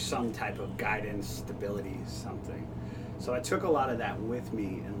for some type of guidance, stability, something. So I took a lot of that with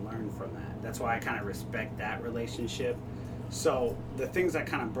me and learned from that. That's why I kind of respect that relationship. So the things I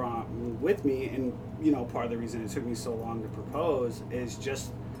kind of brought with me, and part of the reason it took me so long to propose, is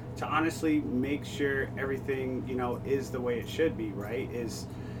just to honestly make sure everything is the way it should be, right? Is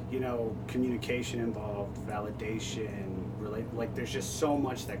communication involved, validation, like there's just so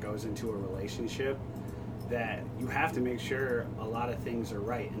much that goes into a relationship that you have to make sure a lot of things are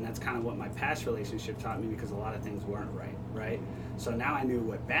right. And that's kind of what my past relationship taught me, because a lot of things weren't right? So now I knew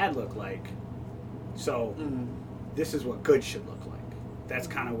what bad looked like. So this is what good should look like. That's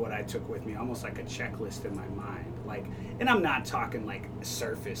kind of what I took with me, almost like a checklist in my mind. Like, and I'm not talking like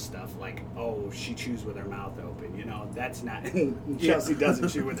surface stuff, like, oh, she chews with her mouth open. That's not. Chelsea doesn't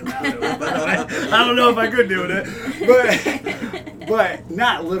chew with her mouth open. By the way, I don't know if I could do it, but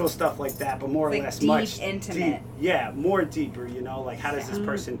not little stuff like that, but more or less deep, much intimate. More deeper. Like, how does this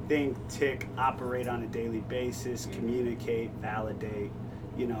person think, tick, operate on a daily basis, communicate, validate,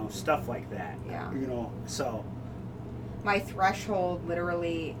 stuff like that. Yeah. So. My threshold,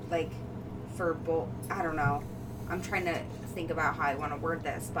 literally, like, for both, I don't know. I'm trying to think about how I want to word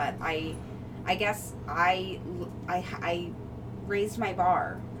this, but I guess I raised my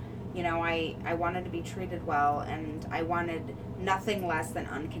bar. I wanted to be treated well, and I wanted nothing less than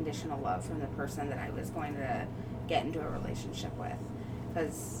unconditional love from the person that I was going to get into a relationship with.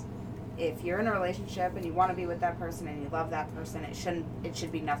 Because if you're in a relationship and you want to be with that person and you love that person, it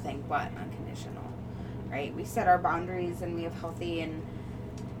should be nothing but unconditional. Right? We set our boundaries, and we have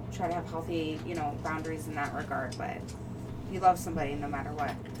try to have healthy, boundaries in that regard, but you love somebody no matter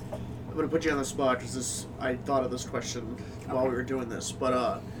what. I'm going to put you on the spot because I thought of this question while we were doing this,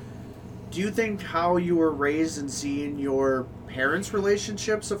 but do you think how you were raised and seeing your parents'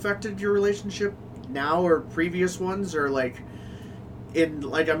 relationships affected your relationship now or previous ones, or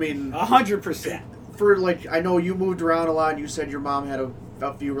 100%. For I know you moved around a lot, and you said your mom had a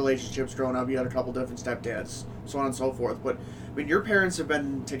few relationships growing up, you had a couple different stepdads, so on and so forth, but your parents have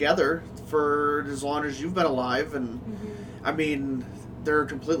been together for as long as you've been alive, and they're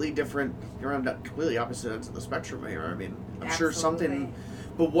completely different, you're on completely opposite ends of the spectrum here. I'm Absolutely. Sure something,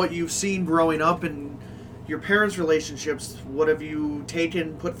 but what you've seen growing up in your parents' relationships, what have you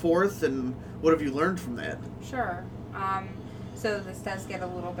put forth, and what have you learned from that? Sure. So this does get a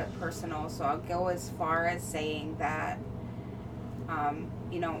little bit personal, so I'll go as far as saying that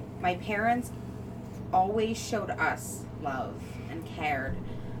my parents always showed us love and cared,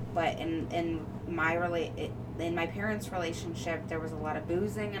 But in my parents' relationship, there was a lot of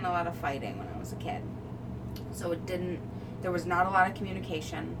boozing and a lot of fighting when I was a kid. So there was not a lot of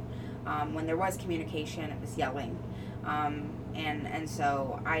communication. When there was communication, it was yelling. And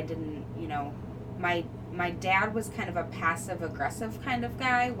so I didn't, my dad was kind of a passive-aggressive kind of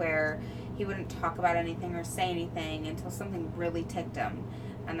guy where he wouldn't talk about anything or say anything until something really ticked him.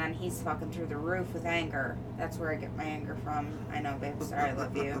 And then he's fucking through the roof with anger. That's where I get my anger from. I know, babe. Sorry, I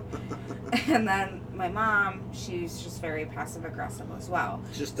love you. And then my mom, she's just very passive-aggressive as well.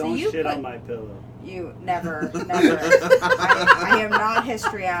 Just don't shit on my pillow. You never. I am not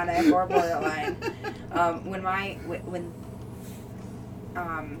histrionic or borderline.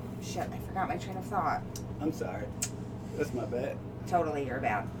 Shit, I forgot my train of thought. I'm sorry. That's my bad. Totally, you're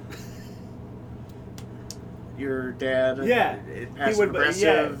bad. Your dad, passive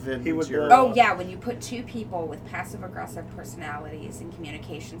aggressive, and he would. When you put two people with passive aggressive personalities and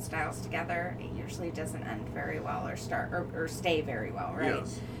communication styles together, it usually doesn't end very well or stay very well, right?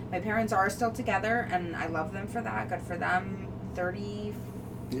 Yes. My parents are still together, and I love them for that. Good for them.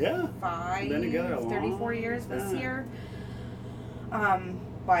 35, been together 34 years this year.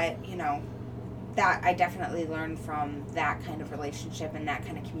 But that I definitely learned from that kind of relationship and that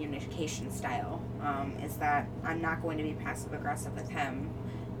kind of communication style, is that I'm not going to be passive-aggressive with him,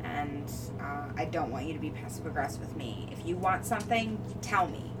 and I don't want you to be passive-aggressive with me. If you want something, tell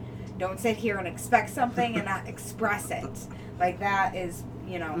me. Don't sit here and expect something and not express it. Like, that is,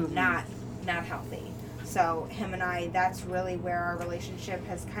 not healthy. So him and I, that's really where our relationship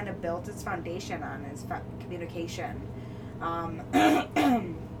has kind of built its foundation on, is communication.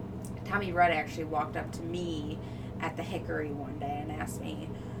 Tommy Rudd actually walked up to me at the Hickory one day and asked me,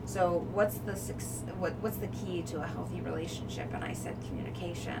 so what's the key to a healthy relationship? And I said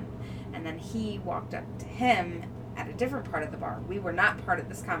communication. And then he walked up to him at a different part of the bar. We were not part of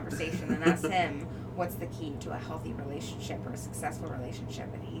this conversation, and asked him, what's the key to a healthy relationship or a successful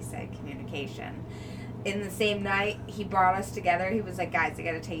relationship? And he said communication. In the same night, he brought us together. He was like, guys, I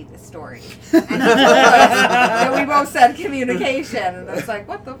got to tell you this story. And he told us, and we both said communication. And I was like,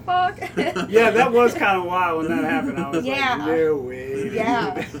 what the fuck? Yeah, that was kind of wild when that happened. I was like, no way.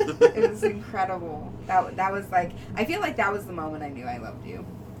 Yeah, it was incredible. That was like, I feel like that was the moment I knew I loved you.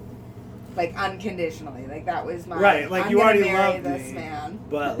 Like, unconditionally. Like, that was my, right, like, I'm you already marry loved this me, man.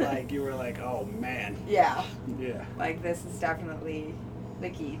 But, like, you were like, oh, man. Yeah. Yeah. Like, this is definitely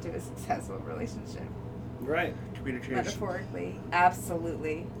the key to a successful relationship. Right. Communication. Metaphorically.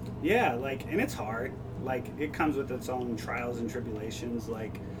 Absolutely. Yeah, like, and it's hard. Like, it comes with its own trials and tribulations.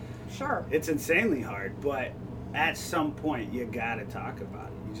 Like, sure. It's insanely hard, but at some point, you gotta talk about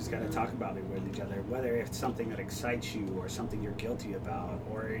it. You just gotta talk about it with each other, whether it's something that excites you or something you're guilty about,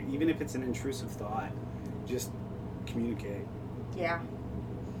 or even if it's an intrusive thought, just communicate. Yeah.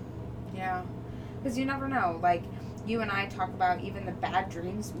 Yeah. Because you never know. Like, you and I talk about even the bad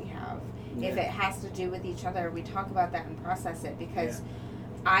dreams we have. Yeah. If it has to do with each other, we talk about that and process it, because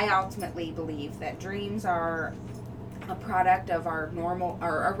I ultimately believe that dreams are a product of our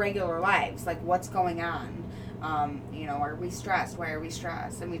our regular lives. Like, what's going on? Are we stressed? Why are we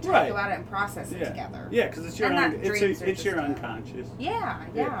stressed? And we talk about it and process it together. Yeah, because it's your unconscious.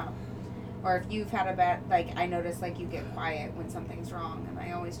 Yeah. Or if you've had a bad, like, I notice, like, you get quiet when something's wrong, and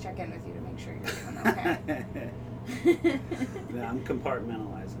I always check in with you to make sure you're doing okay. Yeah, I'm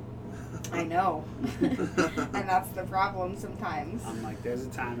compartmentalizing. I know. And that's the problem sometimes. I'm like, there's a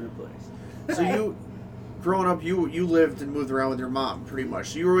time and a place. So you, growing up, you lived and moved around with your mom, pretty much.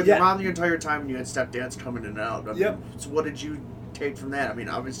 So you were with your mom the entire time, and you had stepdads coming in and out. I mean, so what did you take from that? I mean,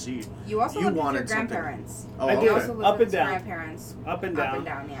 obviously, you lived with your grandparents. Oh, I did. You also lived up with and down. Grandparents. Up and down. Up and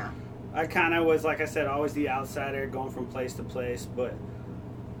down, yeah. I kind of was, like I said, always the outsider, going from place to place, but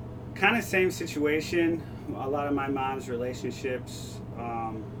kind of same situation. A lot of my mom's relationships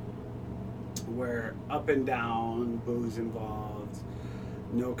were up and down, booze involved,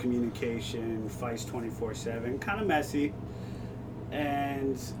 no communication, fights 24/7, kind of messy.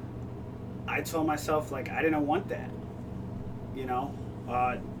 And I told myself, like, I didn't want that,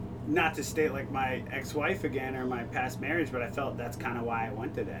 not to state like my ex-wife again or my past marriage, but I felt that's kind of why I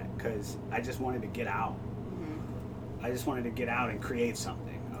went to that, because I just wanted to get out. Mm-hmm. I just wanted to get out and create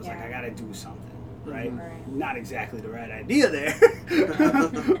something. I was like, I gotta do something. Right? Mm-hmm. Not exactly the right idea there,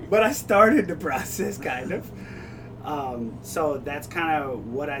 but I started the process kind of. So that's kind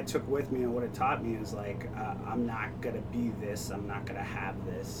of what I took with me, and what it taught me is like, I'm not going to be this, I'm not going to have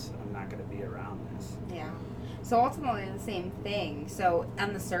this, I'm not going to be around this. Yeah. So ultimately the same thing. So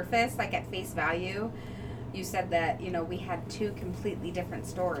on the surface, like at face value, you said that, we had two completely different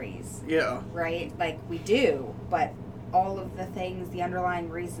stories. Yeah. Right? Like we do, but all of the things, the underlying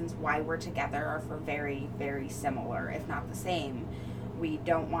reasons why we're together are for very, very similar, if not the same. We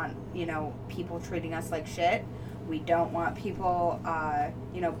don't want, people treating us like shit. We don't want people,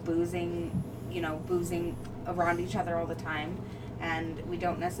 boozing around each other all the time. And we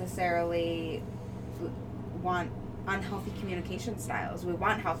don't necessarily want unhealthy communication styles. We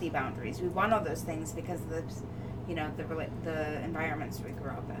want healthy boundaries. We want all those things because of the environments we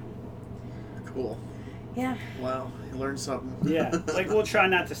grew up in. Cool. Yeah. Wow, you learned something. Yeah, like we'll try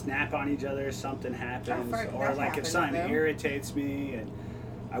not to snap on each other if something happens, or like if something irritates me and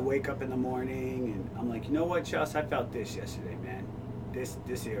I wake up in the morning and I'm like, you know what, Chelsea, I felt this yesterday, man. This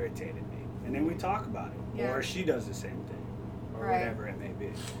irritated me, and then we talk about it, yeah. Or she does the same thing, or whatever it may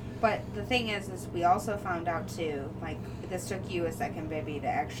be. But the thing is we also found out too, like this took you a second, baby, to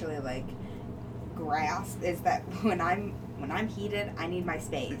actually like grasp is that when I'm heated, I need my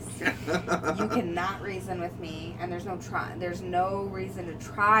space. You cannot reason with me, and there's no reason to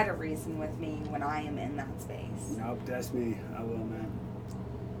try to reason with me when I am in that space. Nope, that's me. I will, man.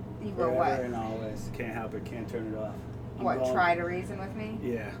 You will what? Forever and always. Can't help it. Can't turn it off. Try to reason with me?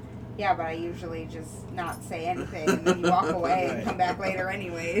 Yeah. Yeah, but I usually just not say anything, and then you walk away and come back later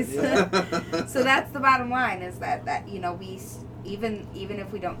anyways. Yeah. So that's the bottom line, is that we even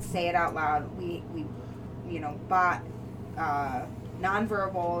if we don't say it out loud, we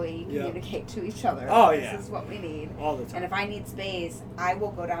non-verbally communicate to each other. Oh, yeah. This is what we need. All the time. And if I need space, I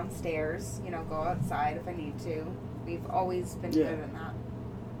will go downstairs, go outside if I need to. We've always been good in that.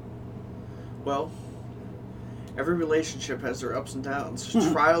 Well, every relationship has their ups and downs,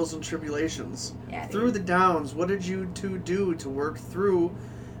 trials and tribulations. Yeah, through the downs, what did you two do to work through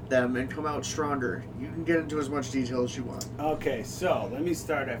them and come out stronger? You can get into as much detail as you want. Okay, so let me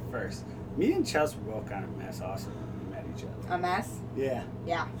start at first. Me and Chelsea were both kind of a mess also when we met each other. A mess? Yeah.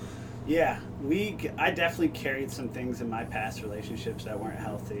 Yeah. Yeah, I definitely carried some things in my past relationships that weren't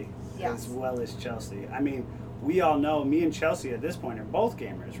healthy, as well as Chelsea. I mean, we all know me and Chelsea at this point are both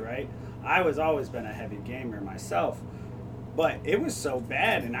gamers, right? I was always been a heavy gamer myself, but it was so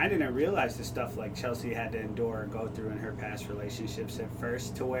bad, and I didn't realize the stuff like Chelsea had to endure or go through in her past relationships at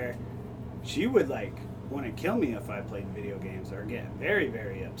first, to where she would like want to kill me if I played video games or get very,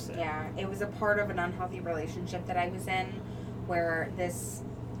 very upset. Yeah, it was a part of an unhealthy relationship that I was in, where this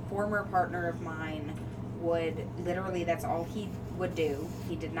former partner of mine would literally, that's all he would do.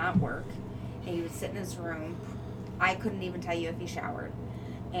 He did not work, and he would sit in his room. I couldn't even tell you if he showered.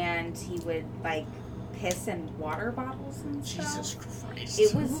 And he would like piss in water bottles and stuff. Jesus Christ.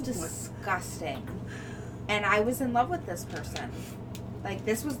 It was disgusting. And I was in love with this person. Like,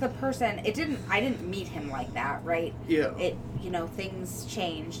 this was the person. I didn't meet him like that, right? Yeah. Things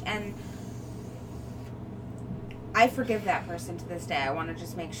changed, and I forgive that person to this day. I want to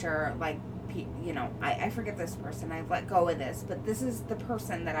just make sure, like, I forgive this person. I've let go of this, but this is the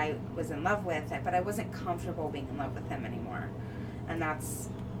person that I was in love with, but I wasn't comfortable being in love with him anymore. And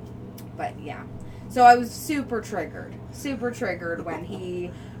but yeah. So I was super triggered when he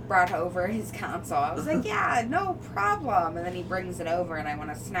brought over his console. I was like, yeah, no problem. And then he brings it over, and I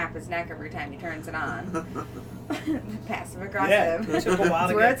want to snap his neck every time he turns it on. Passive aggressive. Yeah, it took a while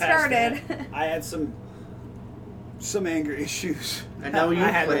to That's get where it past started. that. I had some anger issues. And now you I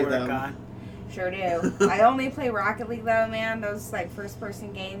had play to work them. on. Sure do. I only play Rocket League though, man. Those like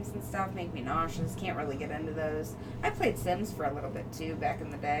first-person games and stuff make me nauseous. Can't really get into those. I played Sims for a little bit too back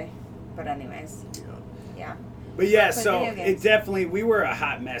in the day, but anyways, yeah. But yeah, Play so video games. it definitely, we were a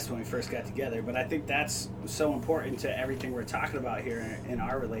hot mess when we first got together. But I think that's so important to everything we're talking about here in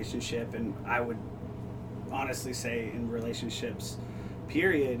our relationship, and I would honestly say in relationships,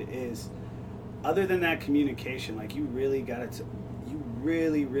 period, is other than that communication, like you really got to. You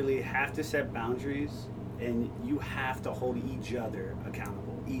really, really have to set boundaries, and you have to hold each other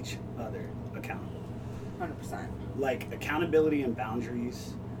accountable. 100%. Like accountability and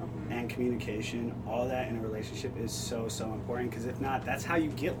boundaries and communication, all that in a relationship is so, so important, because if not, that's how you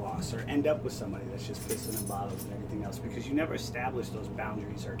get lost or end up with somebody that's just pissing in bottles and everything else, because you never established those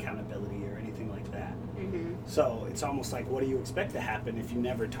boundaries or accountability or anything like that. Mm-hmm. So it's almost like, what do you expect to happen if you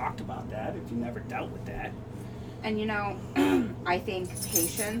never talked about that, if you never dealt with that? And I think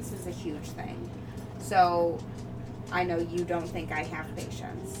patience is a huge thing. So I know you don't think I have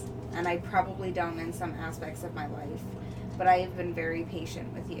patience, and I probably don't in some aspects of my life, but I have been very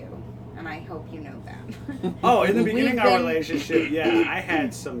patient with you, and I hope you know that. Oh, in the beginning of our relationship, yeah, I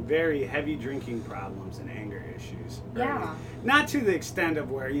had some very heavy drinking problems and anger issues. Early. Yeah. Not to the extent of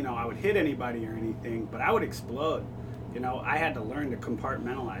where, I would hit anybody or anything, but I would explode. I had to learn to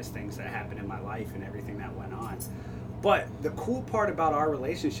compartmentalize things that happened in my life and everything that went on. But the cool part about our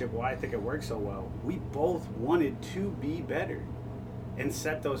relationship, why I think it works so well, we both wanted to be better and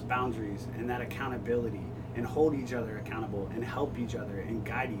set those boundaries and that accountability and hold each other accountable and help each other and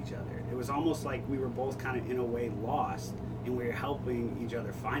guide each other. It was almost like we were both kind of in a way lost, and we were helping each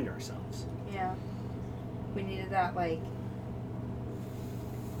other find ourselves. Yeah. We needed that, like,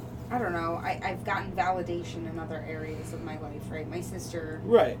 I don't know. I've gotten validation in other areas of my life, right? My sister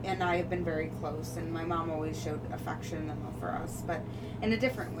Right. and I have been very close, and my mom always showed affection and love for us, but in a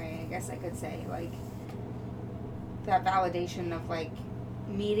different way, I guess I could say. Like, that validation of, like,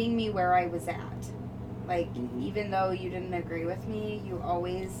 meeting me where I was at. Like, even though you didn't agree with me, you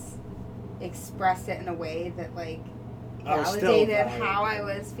always expressed it in a way that, like, validated how I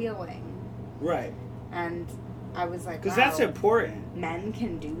was feeling. Right. And I was like, because wow, that's important. Men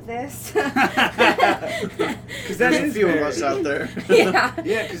can do this. Because there's a few of us out there. Yeah.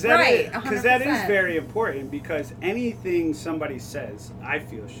 Yeah, because that is very important. Because anything somebody says, I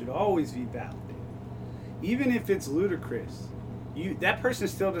feel, should always be validated, even if it's ludicrous. That person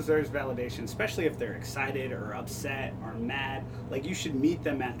still deserves validation, especially if they're excited or upset or mad. Like, you should meet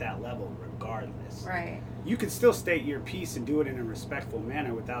them at that level regardless. Right. You can still state your piece and do it in a respectful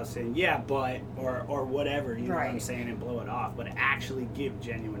manner without saying, yeah, but, or whatever, you know what I'm saying, and blow it off. But actually give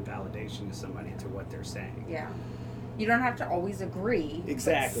genuine validation to somebody to what they're saying. Yeah. You don't have to always agree.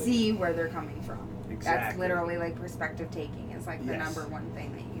 Exactly. But see where they're coming from. Exactly. That's literally, like, perspective taking is, like, the number one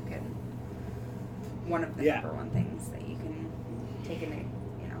thing that you can, one of the number one things that you can take into,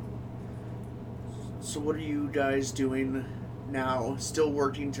 you know. So what are you guys doing now, still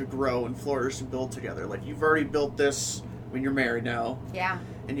working to grow and flourish and build together? Like, you've already built this when you're married now. Yeah.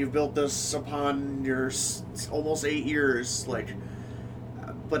 And you've built this upon your almost 8 years, like,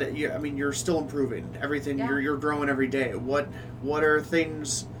 but I mean, you're still improving everything. Yeah. You're growing every day. What are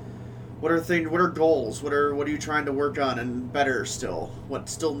things? What are goals? What are you trying to work on and better still? What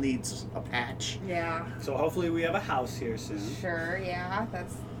still needs a patch? Yeah. So hopefully we have a house here soon. Sure. Yeah.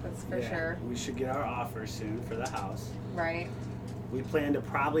 That's for sure. We should get our offer soon for the house. Right. We plan to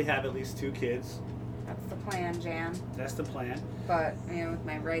probably have at least 2 kids. That's the plan, Jan. That's the plan. But, you know, with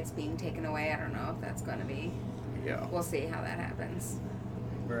my rights being taken away, I don't know if that's going to be. Yeah. We'll see how that happens.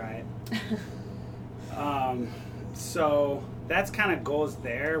 Right. So that's kind of goes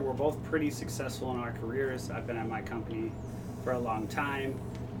there. We're both pretty successful in our careers. I've been at my company for a long time.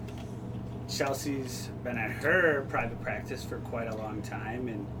 Chelsea's been at her private practice for quite a long time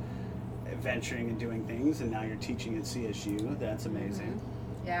and venturing and doing things, and now you're teaching at CSU. That's amazing.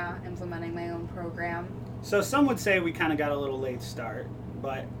 Mm-hmm. Yeah, implementing my own program. So some would say we kind of got a little late start,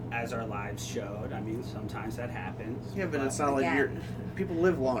 but as our lives showed, I mean, sometimes that happens. Yeah, but it's not like people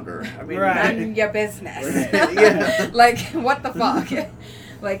live longer. I mean, None your business. Yeah. Like, what the fuck?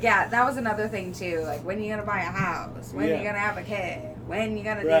 Like, yeah, that was another thing too. Like, when are you gonna buy a house? When are you gonna have a kid? When are you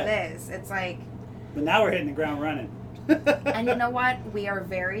gonna do this? It's like. But now we're hitting the ground running. And you know what? We are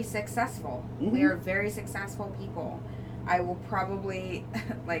very successful. Mm-hmm. We are very successful people. I will probably,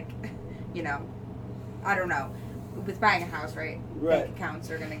 like, you know, I don't know. With buying a house, right? Bank accounts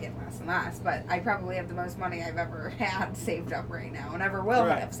are going to get less and less. But I probably have the most money I've ever had saved up right now and ever will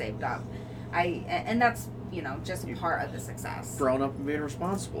have saved up. And that's, you know, just a part of the success. Grown up and being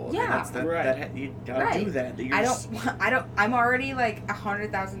responsible. Yeah. I mean, you gotta do that. I'm already like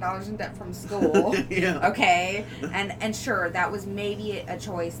 $100,000 in debt from school. Yeah. Okay. And sure, that was maybe a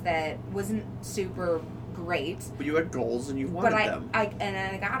choice that wasn't super great. But you had goals and you wanted them. I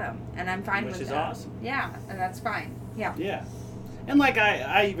got them, and I'm fine with that. Which is awesome. Yeah, and that's fine. Yeah. Yeah. And like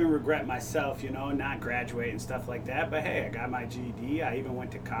I even regret myself, you know, not graduating and stuff like that. But hey, I got my GED. I even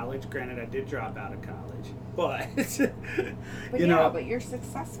went to college. Granted, I did drop out of college, but you know, but you're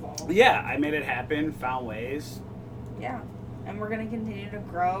successful. Yeah, I made it happen. Found ways. Yeah, and we're gonna continue to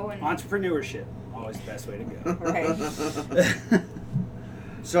grow and entrepreneurship. Always the best way to go. Right.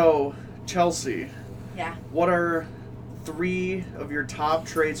 So, Chelsea. Yeah. What are 3 of your top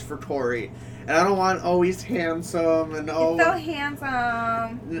traits for Corey? And I don't want, he's handsome and he's so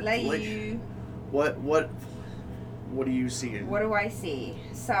handsome. Like you. What do you see? What do I see?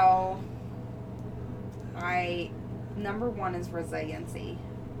 So, number 1 is resiliency.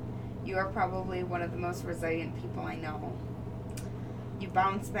 You are probably one of the most resilient people I know. You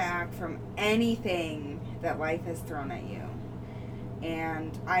bounce back from anything that life has thrown at you.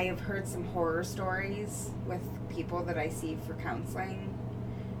 And I have heard some horror stories with people that I see for counseling.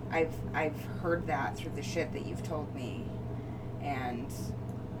 I've heard that through the shit that you've told me. And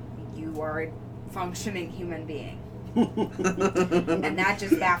you are a functioning human being. And that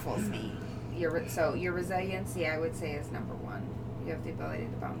just baffles me. Your resiliency, I would say, is number 1. You have the ability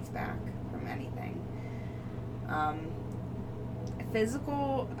to bounce back from anything.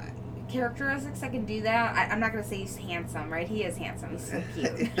 Physical characteristics, I can do that. I'm not going to say he's handsome, right? He is handsome. He's so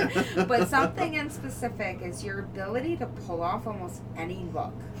cute. But something in specific is your ability to pull off almost any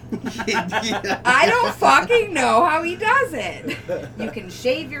look. Yeah. I don't fucking know how he does it. You can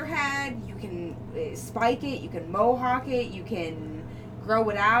shave your head, you can spike it, you can mohawk it, you can grow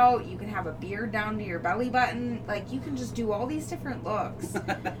it out, you can have a beard down to your belly button. Like, you can just do all these different looks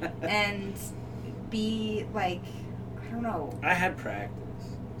and be like, I don't know. I had practice.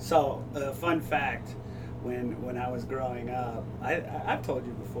 So, fun fact, when I was growing up, I've told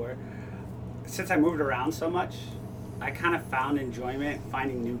you before, since I moved around so much, I kind of found enjoyment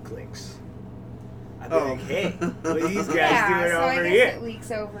finding new cliques. I'd be like, hey, what are these guys doing so over I guess here? it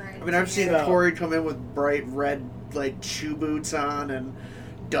leaks over. I mean, I've seen Corey come in with bright red, like, shoe boots on and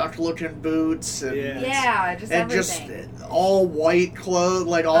duck-looking boots. And just and everything. just all white clothes,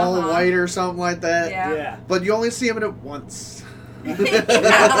 like all white or something like that. Yeah. But you only see him in it once.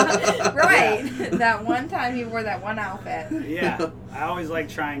 Yeah, right. That one time you wore that one outfit. Yeah. I always like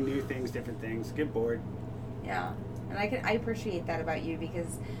trying new things, different things. Get bored. Yeah. And I appreciate that about you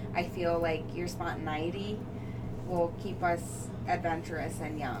because I feel like your spontaneity will keep us adventurous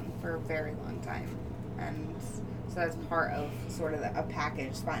and young for a very long time. And so that's part of sort of a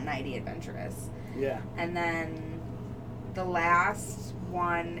package, spontaneity, adventurous. Yeah. And then the last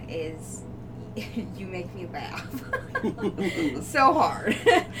one is you make me laugh so hard.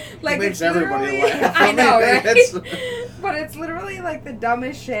 Like, it makes it's everybody laugh. I know, right? It's- But it's literally like the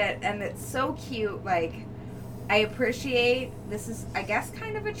dumbest shit, and it's so cute. Like, I appreciate this is, I guess,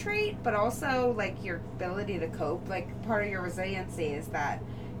 kind of a trait, but also like your ability to cope. Like, part of your resiliency is that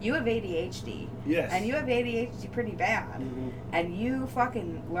you have ADHD. Yes. And you have ADHD pretty bad. Mm-hmm. And you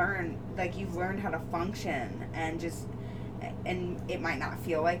fucking learn, like, you've learned how to function and just, and it might not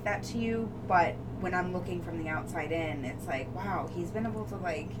feel like that to you, but when I'm looking from the outside in, it's like, wow, he's been able to,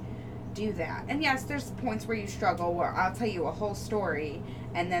 like, do that. And yes, there's points where you struggle where I'll tell you a whole story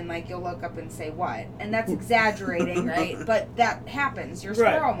and then, like, you'll look up and say, what? And that's exaggerating, right? But that happens. Your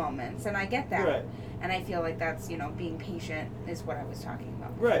squirrel moments, and I get that. Right. And I feel like that's, you know, being patient is what I was talking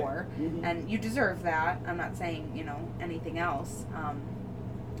about Right. before. Mm-hmm. And you deserve that. I'm not saying, you know, anything else.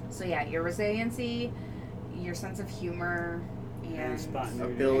 So, yeah, your resiliency, your sense of humor, and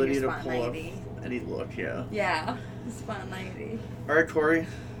spontaneity. ability your to pull off spontaneity. any look, yeah. Yeah, spontaneity. All right, Corey.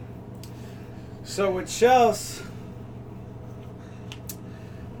 So with Chels,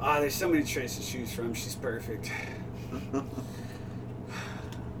 there's so many traits to choose from. She's perfect.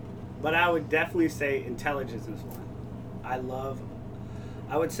 But I would definitely say intelligence is one.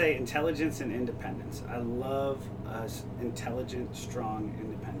 I would say intelligence and independence. I love a intelligent, strong,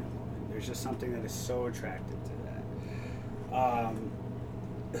 independent woman. There's just something that is so attractive to that.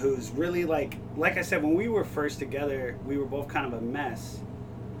 Who's really like I said, when we were first together, we were both kind of a mess.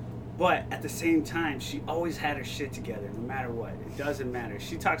 But at the same time, she always had her shit together, no matter what. It doesn't matter.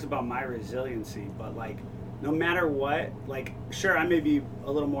 She talks about my resiliency, but like, no matter what, like, sure, I may be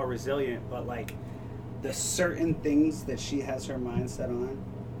a little more resilient, but like, the certain things that she has her mindset on,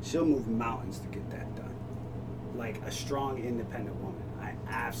 she'll move mountains to get that done. Like a strong, independent woman. I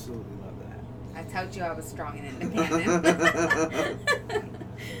absolutely love that. I told you I was strong and independent.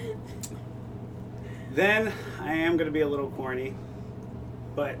 Then I am going to be a little corny,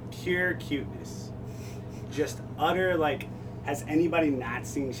 but pure cuteness. Just utter, like, has anybody not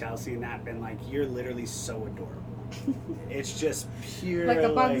seen Chelsea and not been like, you're literally so adorable? It's just pure, like a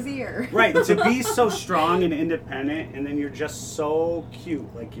bug's ear. Right, to be so strong and independent, and then you're just so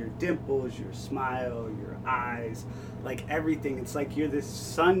cute. Like your dimples, your smile, your eyes, like everything. It's like you're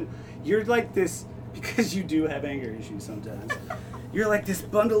this you're like this, because you do have anger issues sometimes. You're like this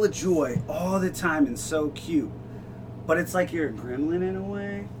bundle of joy all the time and so cute. But it's like you're a gremlin in a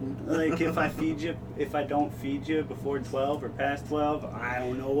way. Like if I don't feed you before 12 or past 12, I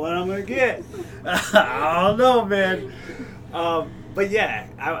don't know what I'm gonna get. I don't know, man. But yeah,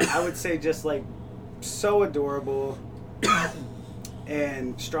 I would say just like so adorable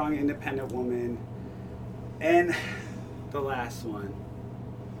and strong, independent woman. And the last one.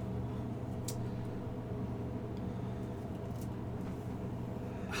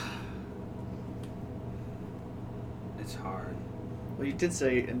 It's hard. Well, you did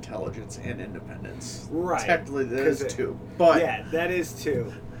say intelligence and independence. Right. Technically, that is two. But yeah, that is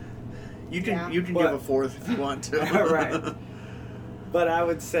two. you can Yeah. you can give a fourth if you want to. Right. But I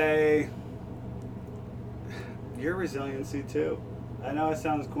would say your resiliency too. I know it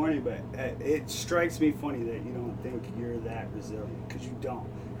sounds corny, but it strikes me funny that you don't think you're that resilient, because you don't.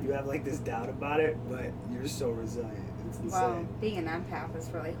 You have like this doubt about it, but you're so resilient. It's insane. Well, being an empath is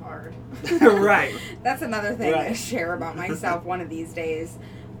really hard. Right. That's another thing Right. I share about myself one of these days.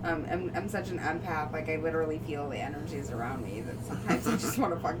 I'm such an empath. Like, I literally feel the energies around me that sometimes I just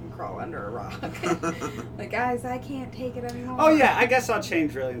want to fucking crawl under a rock. Like, guys, I can't take it anymore. Oh, yeah. I guess I'll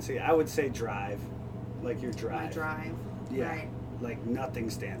change resiliency. I would say drive. Like your drive. My drive. Yeah. Right. Like nothing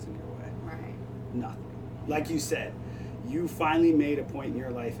stands in your way. Right. Nothing. Like you said, you finally made a point in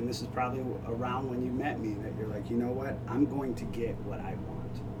your life, and this is probably around when you met me, that you're like, you know what? I'm going to get what I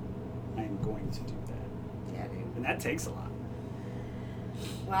want. I am going to do that. Yeah, dude. And that takes a lot.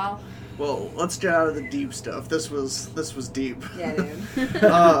 Well, let's get out of the deep stuff. This was deep. yeah, dude.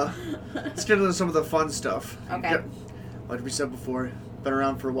 Let's get into some of the fun stuff. Okay. Like we said before, been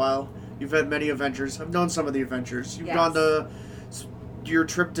around for a while. You've had many adventures. I've known some of the adventures. You've Yes. gone to your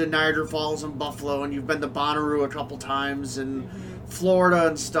trip to Niagara Falls and Buffalo, and you've been to Bonnaroo a couple times, and Florida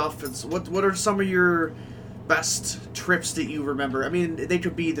and stuff. What are some of your best trips that you remember? I mean, they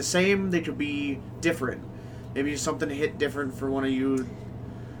could be the same. They could be different. Maybe something hit different for one of you.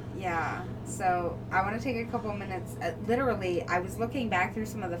 Yeah, so I want to take a couple minutes. Literally, I was looking back through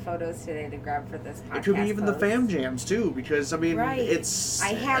some of the photos today to grab for this podcast. It could be even the post. fam jams too, because I mean, Right. it's.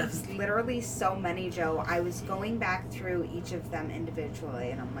 I have literally so many, Joe. I was going back through each of them individually,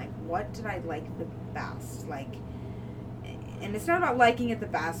 and I'm like, what did I like the best? Like, and it's not about liking it the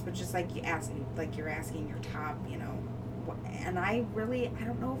best, but just like you're asking your top, you know. And I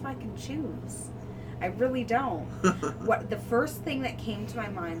don't know if I can choose. I really don't. The first thing that came to my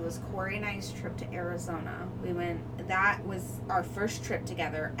mind was Corey and I's trip to Arizona. That was our first trip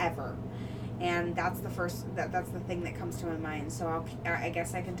together ever. And that's the thing that comes to my mind. So I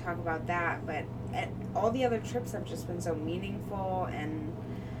guess I can talk about that. But all the other trips have just been so meaningful and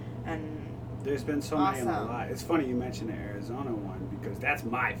There's been so awesome. many in my life. It's funny you mentioned the Arizona one, because that's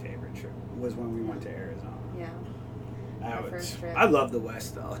my favorite trip, was when we went to Arizona. yeah. First trip. I love the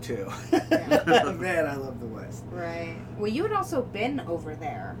West, though, too. Yeah. Man, I love the West. Right. Well, you had also been over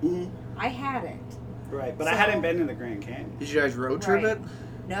there. Mm-hmm. I hadn't. Right, but I hadn't been to the Grand Canyon. Did you guys road trip Right. it?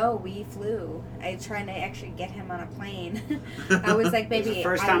 No, we flew. I was trying to actually get him on a plane. I was like, It was baby, the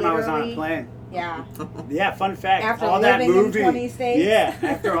first time I was on a literally- plane. Yeah. Yeah, fun fact. After all that living in moving, 20 states? Yeah,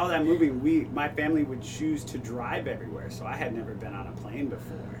 after all that moving, my family would choose to drive everywhere, so I had never been on a plane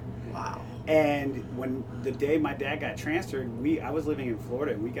before. Wow. And when the day my dad got transferred, I was living in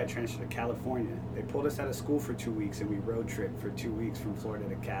Florida, and we got transferred to California. They pulled us out of school for 2 weeks, and we road tripped for 2 weeks from Florida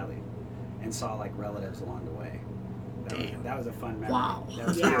to Cali, and saw like relatives along the way. That was a fun memory. Wow. That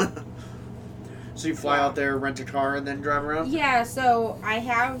was Yeah. cool. So you fly out there, rent a car, and then drive around? Yeah, so I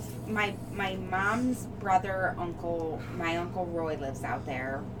have my mom's brother, my uncle Roy lives out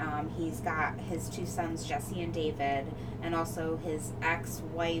there. He's got his 2 sons, Jesse and David, and also his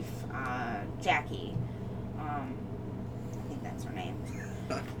ex-wife, Jackie. I think that's her name.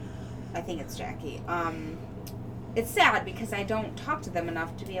 I think it's Jackie. It's sad because I don't talk to them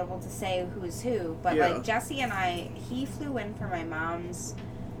enough to be able to say who's who, but Yeah. like Jesse and he flew in for my mom's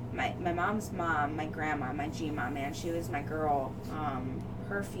mom, my grandma, my G-mom, man, she was my girl.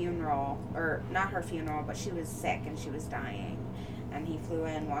 Her funeral, or not her funeral, but she was sick and she was dying. And he flew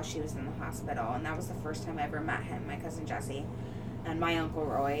in while she was in the hospital. And that was the first time I ever met him, my cousin Jesse. And my uncle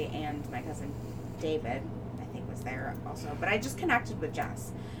Roy and my cousin David, I think, was there also. But I just connected with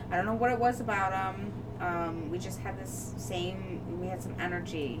Jess. I don't know what it was about him. We just had we had some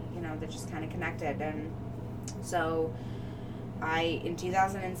energy, you know, that just kind of connected. And so in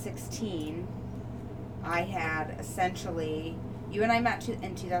 2016, I had essentially, you and I met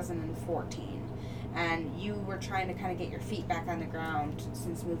in 2014, and you were trying to kind of get your feet back on the ground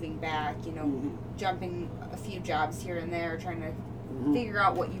since moving back, you know, jumping a few jobs here and there, trying to figure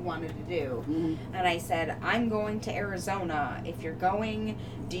out what you wanted to do. And I said, I'm going to Arizona. If you're going,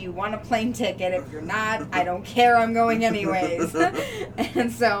 do you want a plane ticket? If you're not, I don't care. I'm going anyways.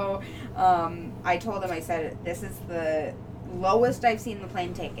 And so I told him, I said, this is the lowest I've seen the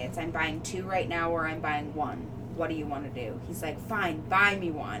plane tickets. I'm buying 2 right now, or I'm buying 1. What do you want to do? He's like, fine, buy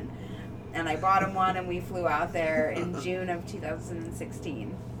me 1. And I bought him 1, and we flew out there in June of 2016.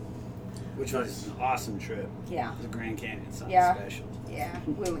 Which was an awesome trip. Yeah. The Grand Canyon, something Yeah. special. Yeah.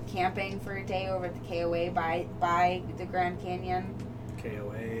 We went camping for a day over at the KOA by the Grand Canyon.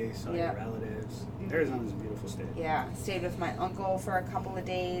 KOA, saw Yeah. your relatives. Arizona's a beautiful state. Yeah. Stayed with my uncle for a couple of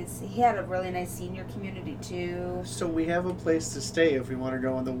days. He had a really nice senior community, too. So we have a place to stay if we want to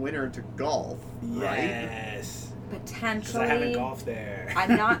go in the winter to golf, right? Yes. Potentially. I haven't golfed there.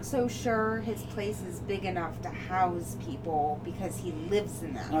 I'm not so sure his place is big enough to house people because he lives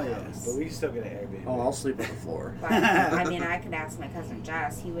in that Oh, yeah. house. But we can still get an Airbnb. Oh, I'll sleep on the floor. But, I mean, I could ask my cousin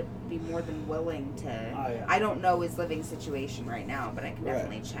Jess. He would be more than willing to. Oh, yeah. I don't know his living situation right now, but I can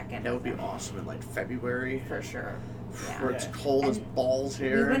definitely check in. That would with be him. awesome in like February. For sure. Yeah. Where it's cold as balls We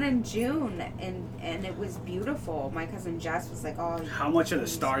here. went in June, and it was beautiful. My cousin Jess was like, "Oh, How much of the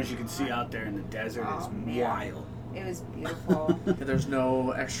stars you can see out there in the desert is man. wild. It was beautiful." There's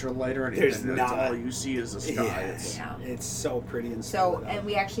no extra light or anything. There's That's not. all you see is the sky. Yeah. It's, Yeah. It's so pretty and So, and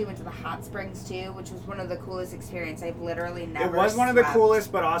we actually went to the hot springs too, which was one of the coolest experiences. I've literally never. It was one of the slept. coolest,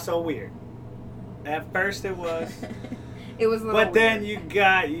 but also weird. At first, it was. It was a little But then weird. you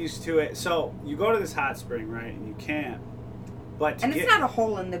got used to it. So you go to this hot spring, right? And you camp. But to And get, it's not a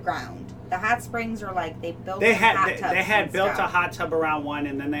hole in the ground. The hot springs are like they built. they them had hot they, tubs they had and built a stuff. hot tub around one,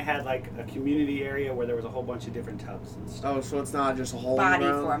 and then they had like a community area where there was a whole bunch of different tubs and stuff. oh, so it's not just a hole in body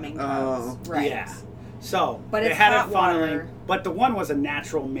the ground? forming Oh. tubs, right? Yeah. So But they it's had hot it funneling, water. but the one was a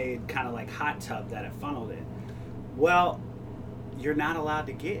natural made kind of like hot tub that it funneled in. Well, you're not allowed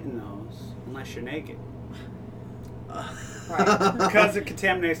to get in those unless you're naked Right. because it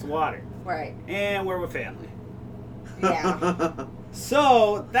contaminates the water, Right. and we're with family. Yeah.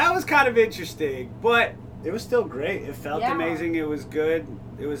 So that was kind of interesting, but it was still great. It felt Yeah. amazing. It was good.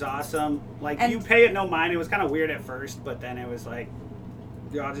 It was awesome. Like And- you pay it no mind. It was kind of weird at first, but then it was like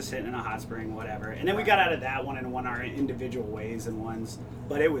you're all just sitting in a hot spring, whatever. And then we got out of that one and went our individual ways and ones.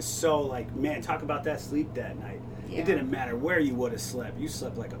 But it was so like, man, talk about that sleep that night. Yeah. It didn't matter where you would have slept. You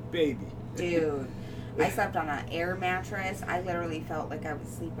slept like a baby. Dude, I slept on an air mattress. I literally felt like I was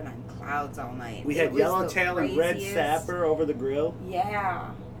sleeping on clouds all night. We It had was the yellowtail and red craziest- snapper over the grill. Yeah.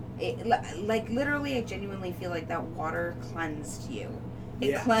 Like literally, I genuinely feel like that water cleansed you.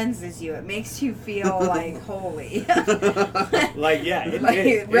 It Yeah. cleanses you. It makes you feel like holy. Like, yeah, it Like,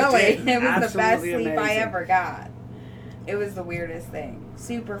 did. really, It did. it was the best Absolutely sleep I amazing. ever got. It was the weirdest thing.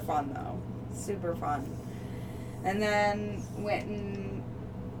 Super fun though. Super fun. And then went and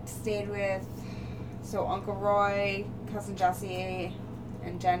stayed with Uncle Roy, cousin Jessie,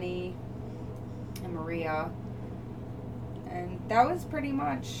 and Jenny, and Maria. And that was pretty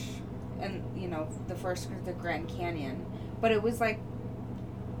much, and the Grand Canyon. But it was like,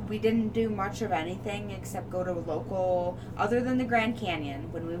 we didn't do much of anything except go to a local, other than the Grand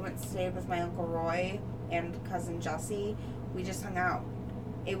Canyon. When we went and stayed with my Uncle Roy and cousin Jessie, we just hung out.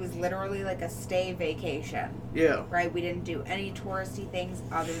 It was literally like a stay vacation, Yeah. right? We didn't do any touristy things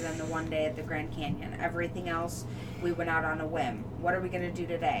other than the one day at the Grand Canyon. Everything else, we went out on a whim. What are we going to do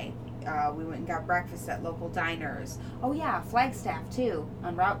today? We went and got breakfast at local diners. Oh yeah, Flagstaff too,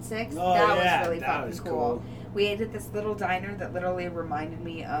 on Route 6. Oh, that yeah, was really that fucking was cool. cool. We ate at this little diner that literally reminded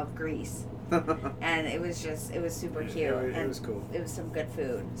me of Greece. And it was super cute. It was cool. It was some good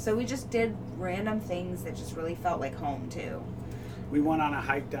food. So we just did random things that just really felt like home too. We went on a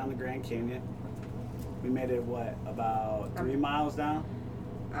hike down the Grand Canyon. We made it, about 3 miles down?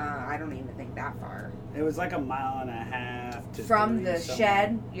 I don't even think that far. It was like 1.5 miles to From 3 the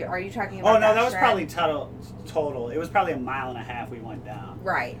somewhere. are you talking about Oh, no, that was shed? probably total. It was probably 1.5 miles we went down.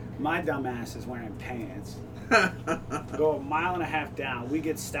 Right. My dumbass is wearing pants. Go 1.5 miles down. We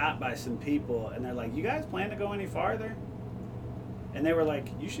get stopped by some people, and they're like, "You guys plan to go any farther?" And they were like,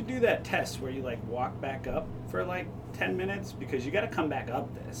 "You should do that test where you like walk back up for like 10 minutes because you got to come back up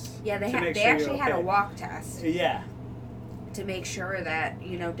this." Yeah, they to make they sure actually you're had a okay." walk test Yeah. to make sure that,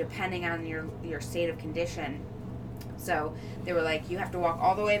 depending on your state of condition. So they were like, you have to walk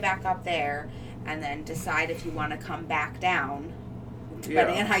all the way back up there and then decide if you want to come back down,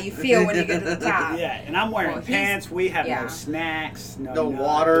 depending on how you feel when you get to the top. Yeah, and I'm wearing Well, pants. We have yeah. no snacks, No nothing,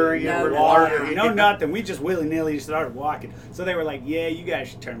 water, no no water. water, no nothing. We just willy nilly started walking. So they were like, "Yeah, you guys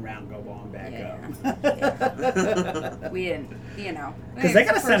should turn around and go on back up." We didn't, Because they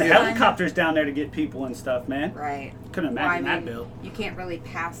gotta It's the send first time. helicopters down there to get people and stuff, man. Right. Couldn't Well, imagine that bill. You can't really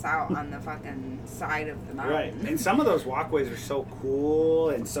pass out on the fucking side of the mountain. Right, and some of those walkways are so cool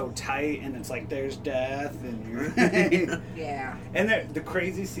and so tight, and it's like there's death, and you're Yeah. and the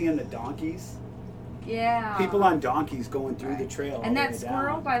crazy seeing the donkeys, Yeah. people on donkeys going through the Right. trail, all And the that way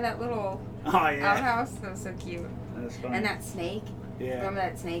squirrel down. by that little Oh yeah, outhouse, that was so cute. that's fun. And that snake. yeah, Remember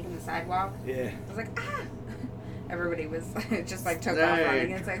that snake in the sidewalk? yeah. I was like, ah! Everybody was just like took off Snake.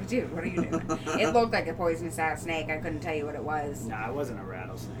 running. It's like, dude, what are you doing? It looked like a poisonous ass snake. I couldn't tell you what it was. Nah, it wasn't a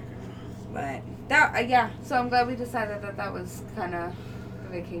rattlesnake. But that, yeah. So I'm glad we decided that was kind of the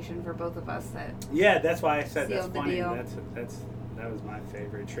vacation for both of us. That Yeah, that's why I said that's Sealed the funny. deal. That was my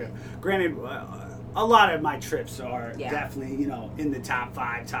favorite trip. Granted, a lot of my trips are Yeah. definitely, you know, in the top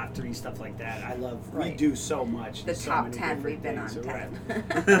 5, top 3, stuff like that. I love, we Right. do so much. The so top many 10, different we've been on things, 10.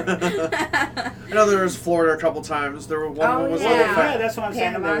 I know there was Florida a couple times. There were one Oh, was yeah. a little Yeah, fat. that's what I'm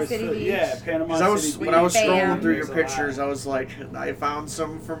Panama saying. There was City Beach. Yeah, Panama Because I was City when I was Beach. scrolling through your There's a lot. pictures, I was like, I found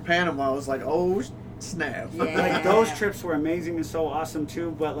some from Panama. I was like, oh snap! Yeah. Like, those trips were amazing and so awesome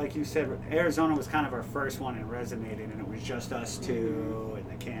too, but like you said, Arizona was kind of our first one and resonated, and it was just us two and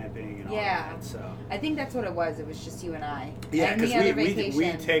the camping and all Yeah. that. So I think that's what it was. It was just you and I. yeah, Any because other we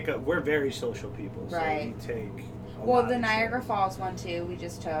vacation. take we're very social people, so Right. we take. A Well, lot the of Niagara trips. Falls one too. We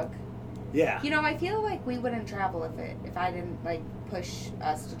just took. Yeah. You know, I feel like we wouldn't travel if I didn't like push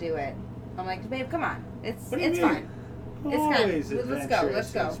us to do it. I'm like, babe, come on, it's What do you mean? fine. Always Let's go. adventurous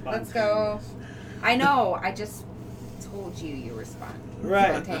Let's go. and Let's go. spontaneous. I know. I just told you were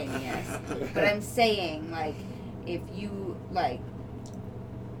Right. spontaneous, but I'm saying like, if you like,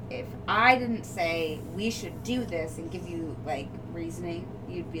 if I didn't say we should do this and give you like reasoning,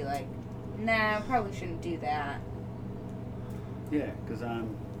 you'd be like, nah, probably shouldn't do that. Yeah, because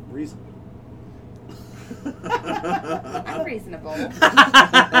I'm reasonable. I'm reasonable.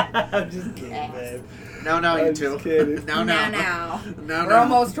 I'm just kidding, Yes. babe. Now you I'm two. just kidding. Now. Now. Now. We're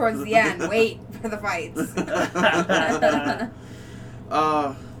almost towards the end. Wait for the fights.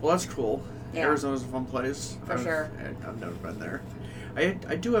 Well, that's cool. Yeah. Arizona's a fun place. For sure. I've never been there.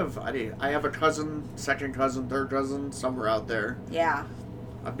 I do have I have a cousin, second cousin, third cousin somewhere out there. Yeah.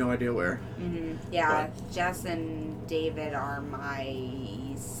 I have no idea where. Mm-hmm. Yeah. Jess and David are my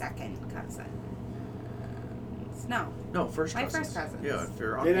second cousin. No, First My cousins. first cousins. Yeah, if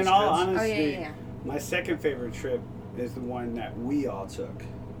you're And in uncle's all kids. honesty, Oh yeah. my second favorite trip is the one that we all took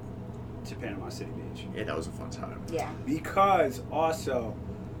to Panama City Beach. Yeah, that was a fun time. Yeah. Because also,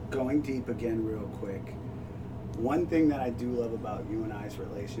 going deep again real quick, one thing that I do love about you and I's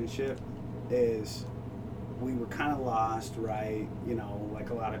relationship is we were kind of lost, right? You know, like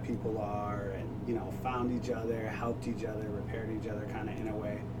a lot of people are, and, you know, found each other, helped each other, repaired each other kind of in a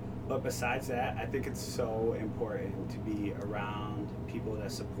way. But besides that, I think it's so important to be around people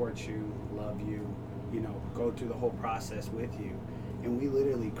that support you, love you, you know, go through the whole process with you. And we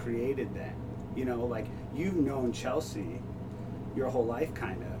literally created that. You know, like, you've known Chelsea your whole life,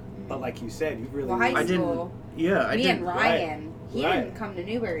 kind of. But like you said, you've really... Well, high I didn't. school. Yeah, I Me didn't. and Ryan. He Right. didn't come to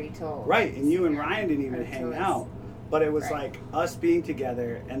Newbury till. Right, and you and Ryan didn't even Until hang it's- out. But it was Right. like us being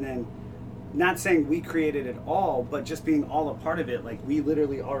together, and then not saying we created it all, but just being all a part of it. Like, we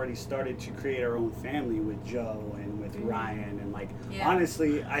literally already started to create our own family with Joe and with Ryan. And, like, Yeah.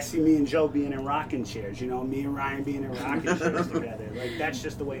 honestly, I see me and Joe being in rocking chairs, you know, me and Ryan being in rocking chairs together. Like, that's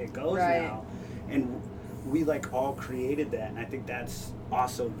just the way it goes Right. now. And we, like, all created that. And I think that's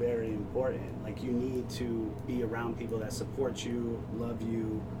also very important. Like, you need to be around people that support you, love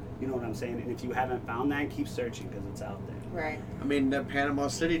you. You know what I'm saying? And if you haven't found that, keep searching because it's out there. Right. I mean, that Panama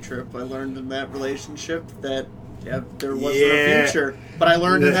City trip, I learned in that relationship that there wasn't Yeah. a future. But I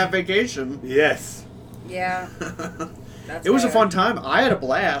learned in Yeah. that vacation. Yes. Yeah. That's It was a fair. fun time. I had a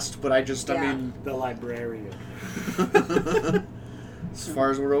blast, but I just, I Yeah. mean, The librarian. as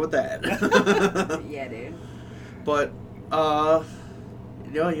far as we'll go with that. Yeah, dude. But,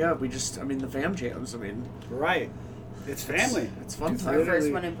 yeah, we just, I mean, the fam jams, I mean, Right. It's family. it's fun It's time. Our first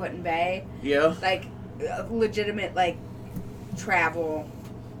Literally. one in Put-in Bay. Yeah. Like, legitimate, like, travel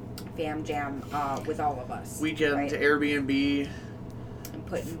fam jam with all of us. Weekend right? to Airbnb. And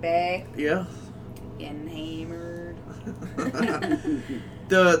Put-in Bay. Yeah. Getting hammered.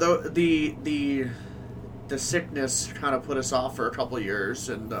 The sickness kind of put us off for a couple of years,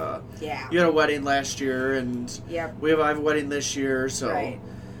 and Yeah. you had a wedding last year, and Yep. I have a wedding this year, so Right.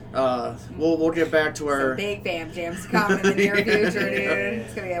 we'll get back to Some our. big fam jams coming in the near Yeah. future, dude.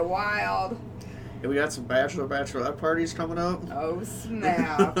 It's gonna get wild. Yeah, we got some bachelorette parties coming up. Oh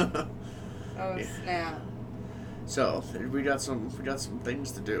snap! Oh Yeah. snap! So we got some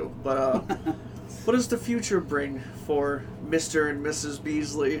things to do, but what does the future bring for Mr. and Mrs.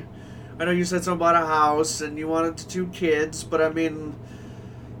 Beasley? I know you said something about a house and you wanted 2 kids, but I mean,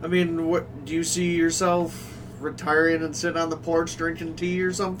 what do you see yourself retiring and sitting on the porch drinking tea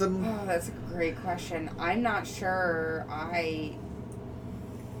or something? Oh, that's a great question. I'm not sure. I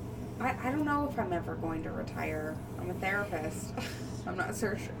don't know if I'm ever going to retire. I'm a therapist. I'm not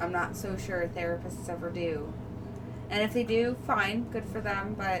so sure therapists ever do. And if they do, fine, good for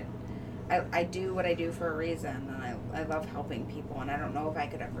them. But I do what I do for a reason, and I love helping people. And I don't know if I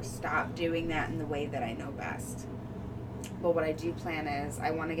could ever stop doing that in the way that I know best. But what I do plan is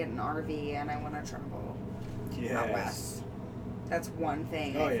I want to get an RV and I want to travel out west. That's one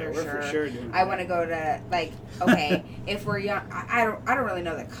thing. Oh yeah, we're for sure doing I want to go to, like, okay, if we're young, I don't really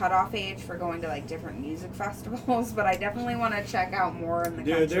know the cutoff age for going to, like, different music festivals, but I definitely want to check out more in the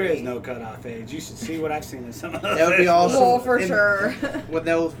country. Dude, there is no cutoff age. You should see what I've seen in some of those. That would be awesome. Well, for sure. When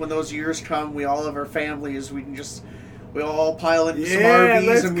those years come, we all have our families. We all pile into some Yeah, RVs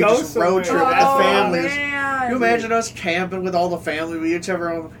let's and we go just road trip somewhere. with Oh, families. man. You imagine us camping with all the family. We each have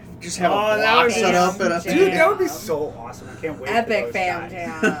our own, just have Oh, a that block would be set up. And a, Dude, that would be so awesome. I can't wait for Epic those fam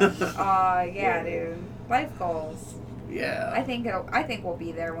times. jam. Oh, yeah, dude. Life goals. yeah. I think we'll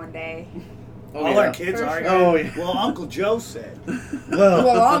be there one day. Oh, All yeah. our kids For are. sure. Oh, yeah. Well, Uncle Joe said. Well,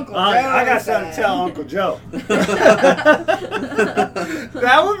 Uncle Joe I got something to said. tell Uncle Joe.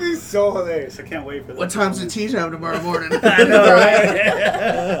 That would be so hilarious. I can't wait for that. What time's the tea time tomorrow morning? I know,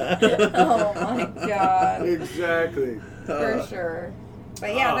 right? Oh my god. Exactly. For sure.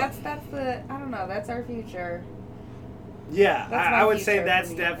 But yeah, Oh. that's the, I don't know, that's our future. Yeah, That's my I would say future that's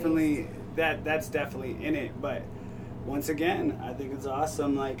for me, at definitely that's definitely in it. But once again, I think it's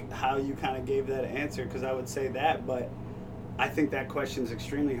awesome, like how you kind of gave that answer, because I would say that, but I think that question is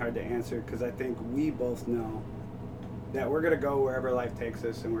extremely hard to answer, because I think we both know that we're gonna go wherever life takes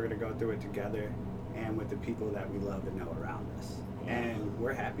us, and we're gonna go through it together, and with the people that we love and know around us, and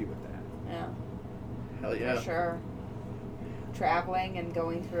we're happy with that. Yeah. Hell yeah. For sure. Traveling and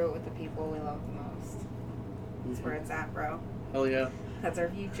going through it with the people we love the most. That's where it's at, bro. Hell yeah. That's our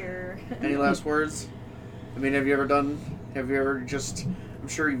future. Any last words? I mean, have you ever just, I'm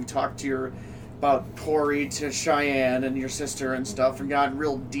sure you've talked about Corey to Cheyenne and your sister and stuff and gotten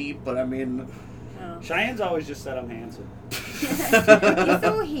real deep, but I mean. Oh. Cheyenne's always just said I'm handsome. He's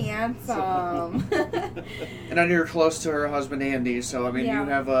so handsome. And I know you're close to her husband Andy, so I mean, Yeah. you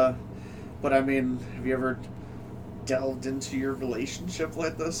have but I mean, have you ever delved into your relationship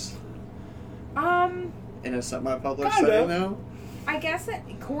like this? In a semi-public Kind setting, of. though? I guess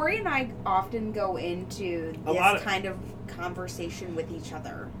Corey and I often go into this kind of conversation with each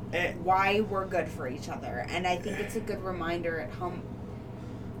other. Why we're good for each other. And I think it's a good reminder. It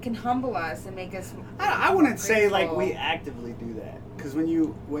can humble us and make us I wouldn't say like grateful. we actively do that, because when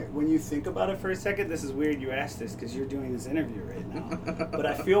you think about it for a second, this is weird you asked this because you're doing this interview right now. But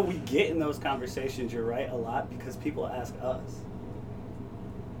I feel we get in those conversations, you're right, a lot because people ask us.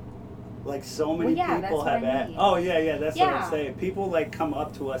 Like so many Well, yeah, people that's have what I asked. mean. Oh yeah, that's what Yeah. I'm saying. People like come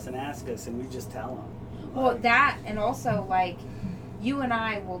up to us and ask us, and we just tell them. Well, that, and also, like, you and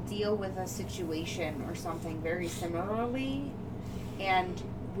I will deal with a situation or something very similarly, and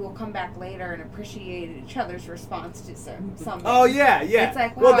we'll come back later and appreciate each other's response to something. Oh yeah. It's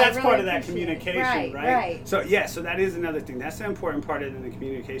like, well, wow, I that's really part of that appreciate it. communication, Right. So yeah, so that is another thing. That's the important part of the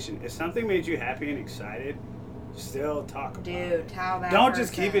communication. If something made you happy and excited, still talk about it. Dude, tell that Don't person.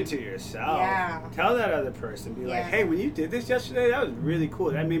 just keep it to yourself. Yeah. Tell that other person. Be like, Yeah. hey, when you did this yesterday, that was really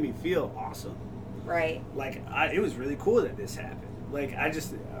cool. That made me feel awesome. Right. Like, it was really cool that this happened. Like, I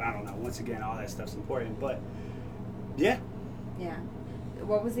don't know. Once again, all that stuff's important. But, yeah. Yeah.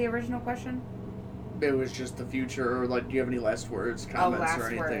 What was the original question? It was just the future, or like, do you have any last words, comments, last or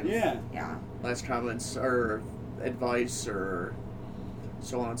anything? words. Yeah. Yeah. Last comments, or advice, or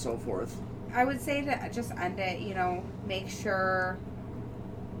so on and so forth. I would say to just end it, make sure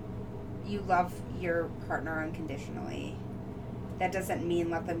you love your partner unconditionally. That doesn't mean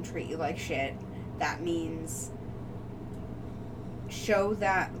let them treat you like shit. That means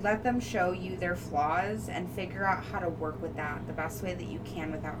let them show you their flaws and figure out how to work with that the best way that you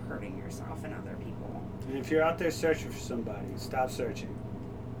can without hurting yourself and other people. And if you're out there searching for somebody, stop searching.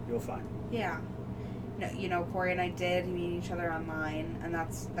 You'll find it. Yeah. No, Corey and I did meet each other online, and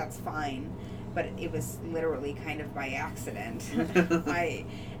that's fine. But it was literally kind of by accident.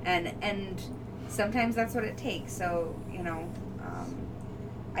 And sometimes that's what it takes. So,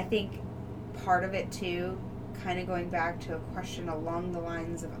 I think part of it too, kind of going back to a question along the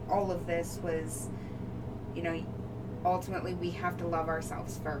lines of all of this was, ultimately we have to love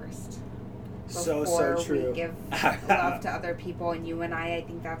ourselves first. So true. We give love to other people, and you and I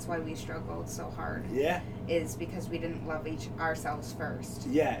think that's why we struggled so hard. Yeah. Is because we didn't love ourselves first.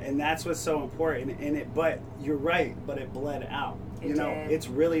 Yeah, and that's what's so important. But you're right, but it bled out. It did. It's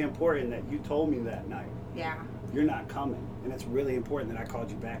really important that you told me that night. Yeah. You're not coming. And it's really important that I called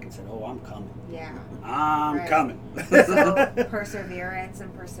you back and said, oh, I'm coming. Yeah. I'm coming. So perseverance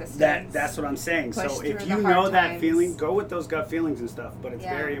and persistence. That's what I'm saying. Push So if through you the know hard that times. feeling, go with those gut feelings and stuff. But it's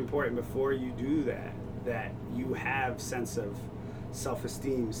Yeah. very important before you do that you have sense of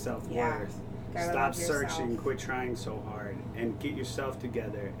self-esteem, self-worth. Yeah. Gotta Stop love yourself. searching, quit trying so hard, and get yourself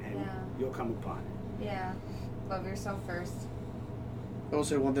together, and Yeah. you'll come upon it. Yeah. Love yourself first. I will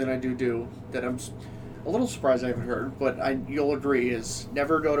say one thing I do that a little surprised I haven't heard, but you'll agree, is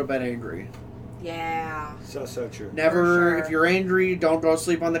never go to bed angry. Yeah. So true. Never, sure. If you're angry, don't go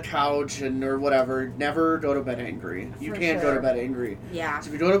sleep on the couch or whatever. Never go to bed angry. You can't go to bed angry. Yeah. So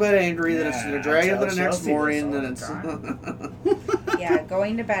if you go to bed angry, then it's going to drag you to the next morning. Then it's yeah,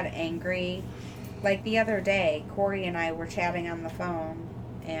 going to bed angry. Like the other day, Corey and I were chatting on the phone,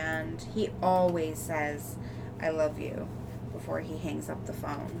 and he always says, "I love you," before he hangs up the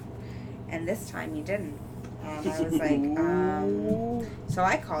phone. And this time he didn't. And I was like, so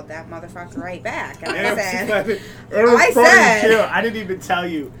I called that motherfucker right back. And I said, it was funny too. I didn't even tell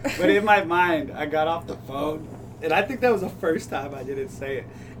you. But in my mind, I got off the phone. And I think that was the first time I didn't say it.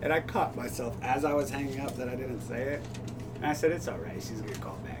 And I caught myself as I was hanging up that I didn't say it. And I said, it's all right. She's going to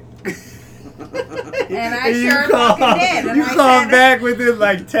call back. And I sure fucking did. And you called back within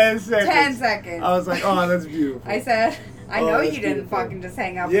like 10 seconds. 10 seconds. I was like, oh, that's beautiful. I said... I know you didn't fucking just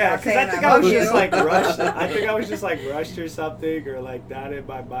hang up. Yeah, because I think I was just like rushed. I think I was just like rushed or something, or like that in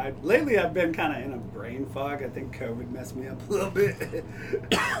my mind. Lately, I've been kind of in a brain fog. I think COVID messed me up a little bit.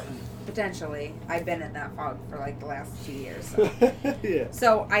 Potentially, I've been in that fog for like the last 2 years. So. Yeah.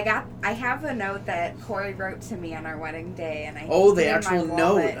 So I have a note that Corey wrote to me on our wedding day, and the actual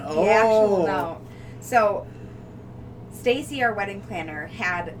note. The actual note. So Stacy, our wedding planner,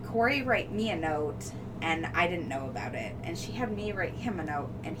 had Corey write me a note. And I didn't know about it. And she had me write him a note,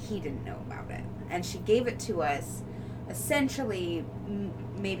 and he didn't know about it. And she gave it to us essentially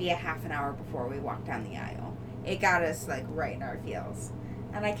maybe a half an hour before we walked down the aisle. It got us, like, right in our feels.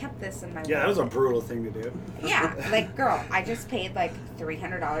 And I kept this in my that was a brutal thing to do. Yeah, like, girl, I just paid, like,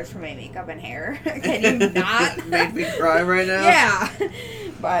 $300 for my makeup and hair. Can you not? Make me cry right now? Yeah.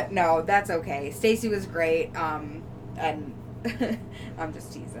 But, no, that's okay. Stacy was great, and I'm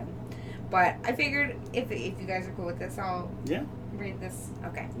just teasing. But I figured if you guys are cool with this, I'll read this.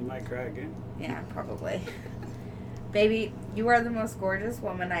 Okay. You might cry again. Yeah, probably. Baby, you are the most gorgeous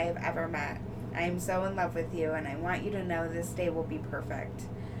woman I have ever met. I am so in love with you, and I want you to know this day will be perfect.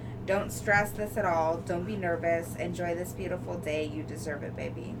 Don't stress this at all. Don't be nervous. Enjoy this beautiful day. You deserve it,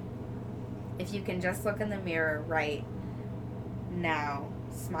 baby. If you can just look in the mirror right now,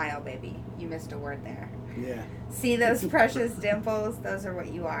 smile, baby. You missed a word there. Yeah. See those precious dimples? Those are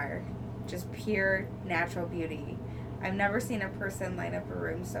what you are. Just pure, natural beauty. I've never seen a person light up a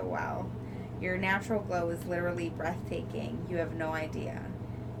room so well. Your natural glow is literally breathtaking. You have no idea.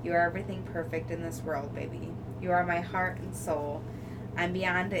 You are everything perfect in this world, baby. You are my heart and soul. I'm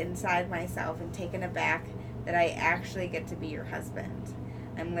beyond inside myself and taken aback that I actually get to be your husband.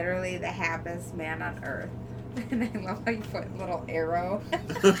 I'm literally the happiest man on earth. And I love how you put a little arrow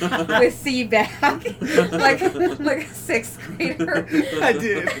with C back, like a sixth grader. I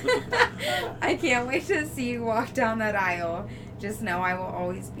did. I can't wait to see you walk down that aisle. Just know I will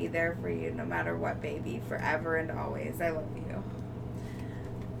always be there for you, no matter what, baby, forever and always. I love you.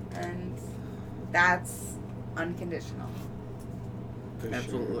 And that's unconditional.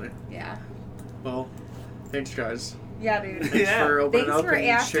 Absolutely. Yeah. Well, thanks, guys. Yeah, dude. Thanks for opening Thanks up for and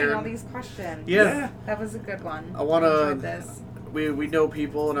asking sharing all these questions. Yeah. That was a good one. I want enjoyed to. This. We know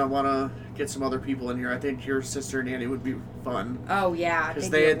people, and I want to get some other people in here. I think your sister and Annie would be fun. Oh yeah, because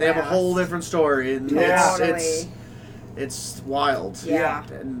they have a whole different story, and it's wild. Yeah.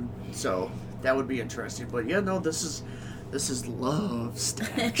 And so that would be interesting. But yeah, no, this is Love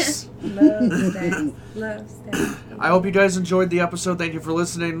Stacks. Love Stacks. Love Stacks. I hope you guys enjoyed the episode. Thank you for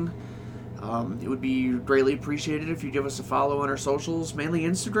listening. It would be greatly appreciated if you give us a follow on our socials, mainly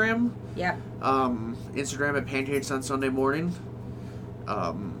Instagram. Yep. Instagram at Pancakes on Sunday morning.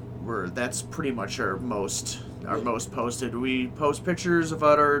 That's pretty much our most posted. We post pictures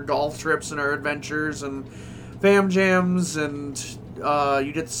about our golf trips and our adventures and fam jams, and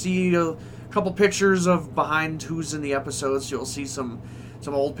you get to see a couple pictures of behind who's in the episodes. You'll see some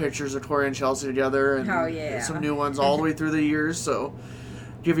old pictures of Corey and Chelsea together, and some new ones all the way through the years. So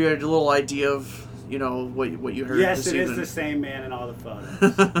give you a little idea of what you heard. Yes, this it evening. is the same man in all the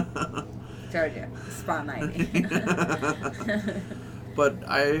photos. Told you, spawn ID. But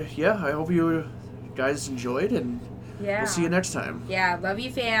I hope you guys enjoyed, and we'll see you next time. Yeah, love you,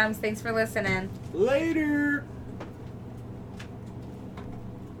 fams. Thanks for listening. Later.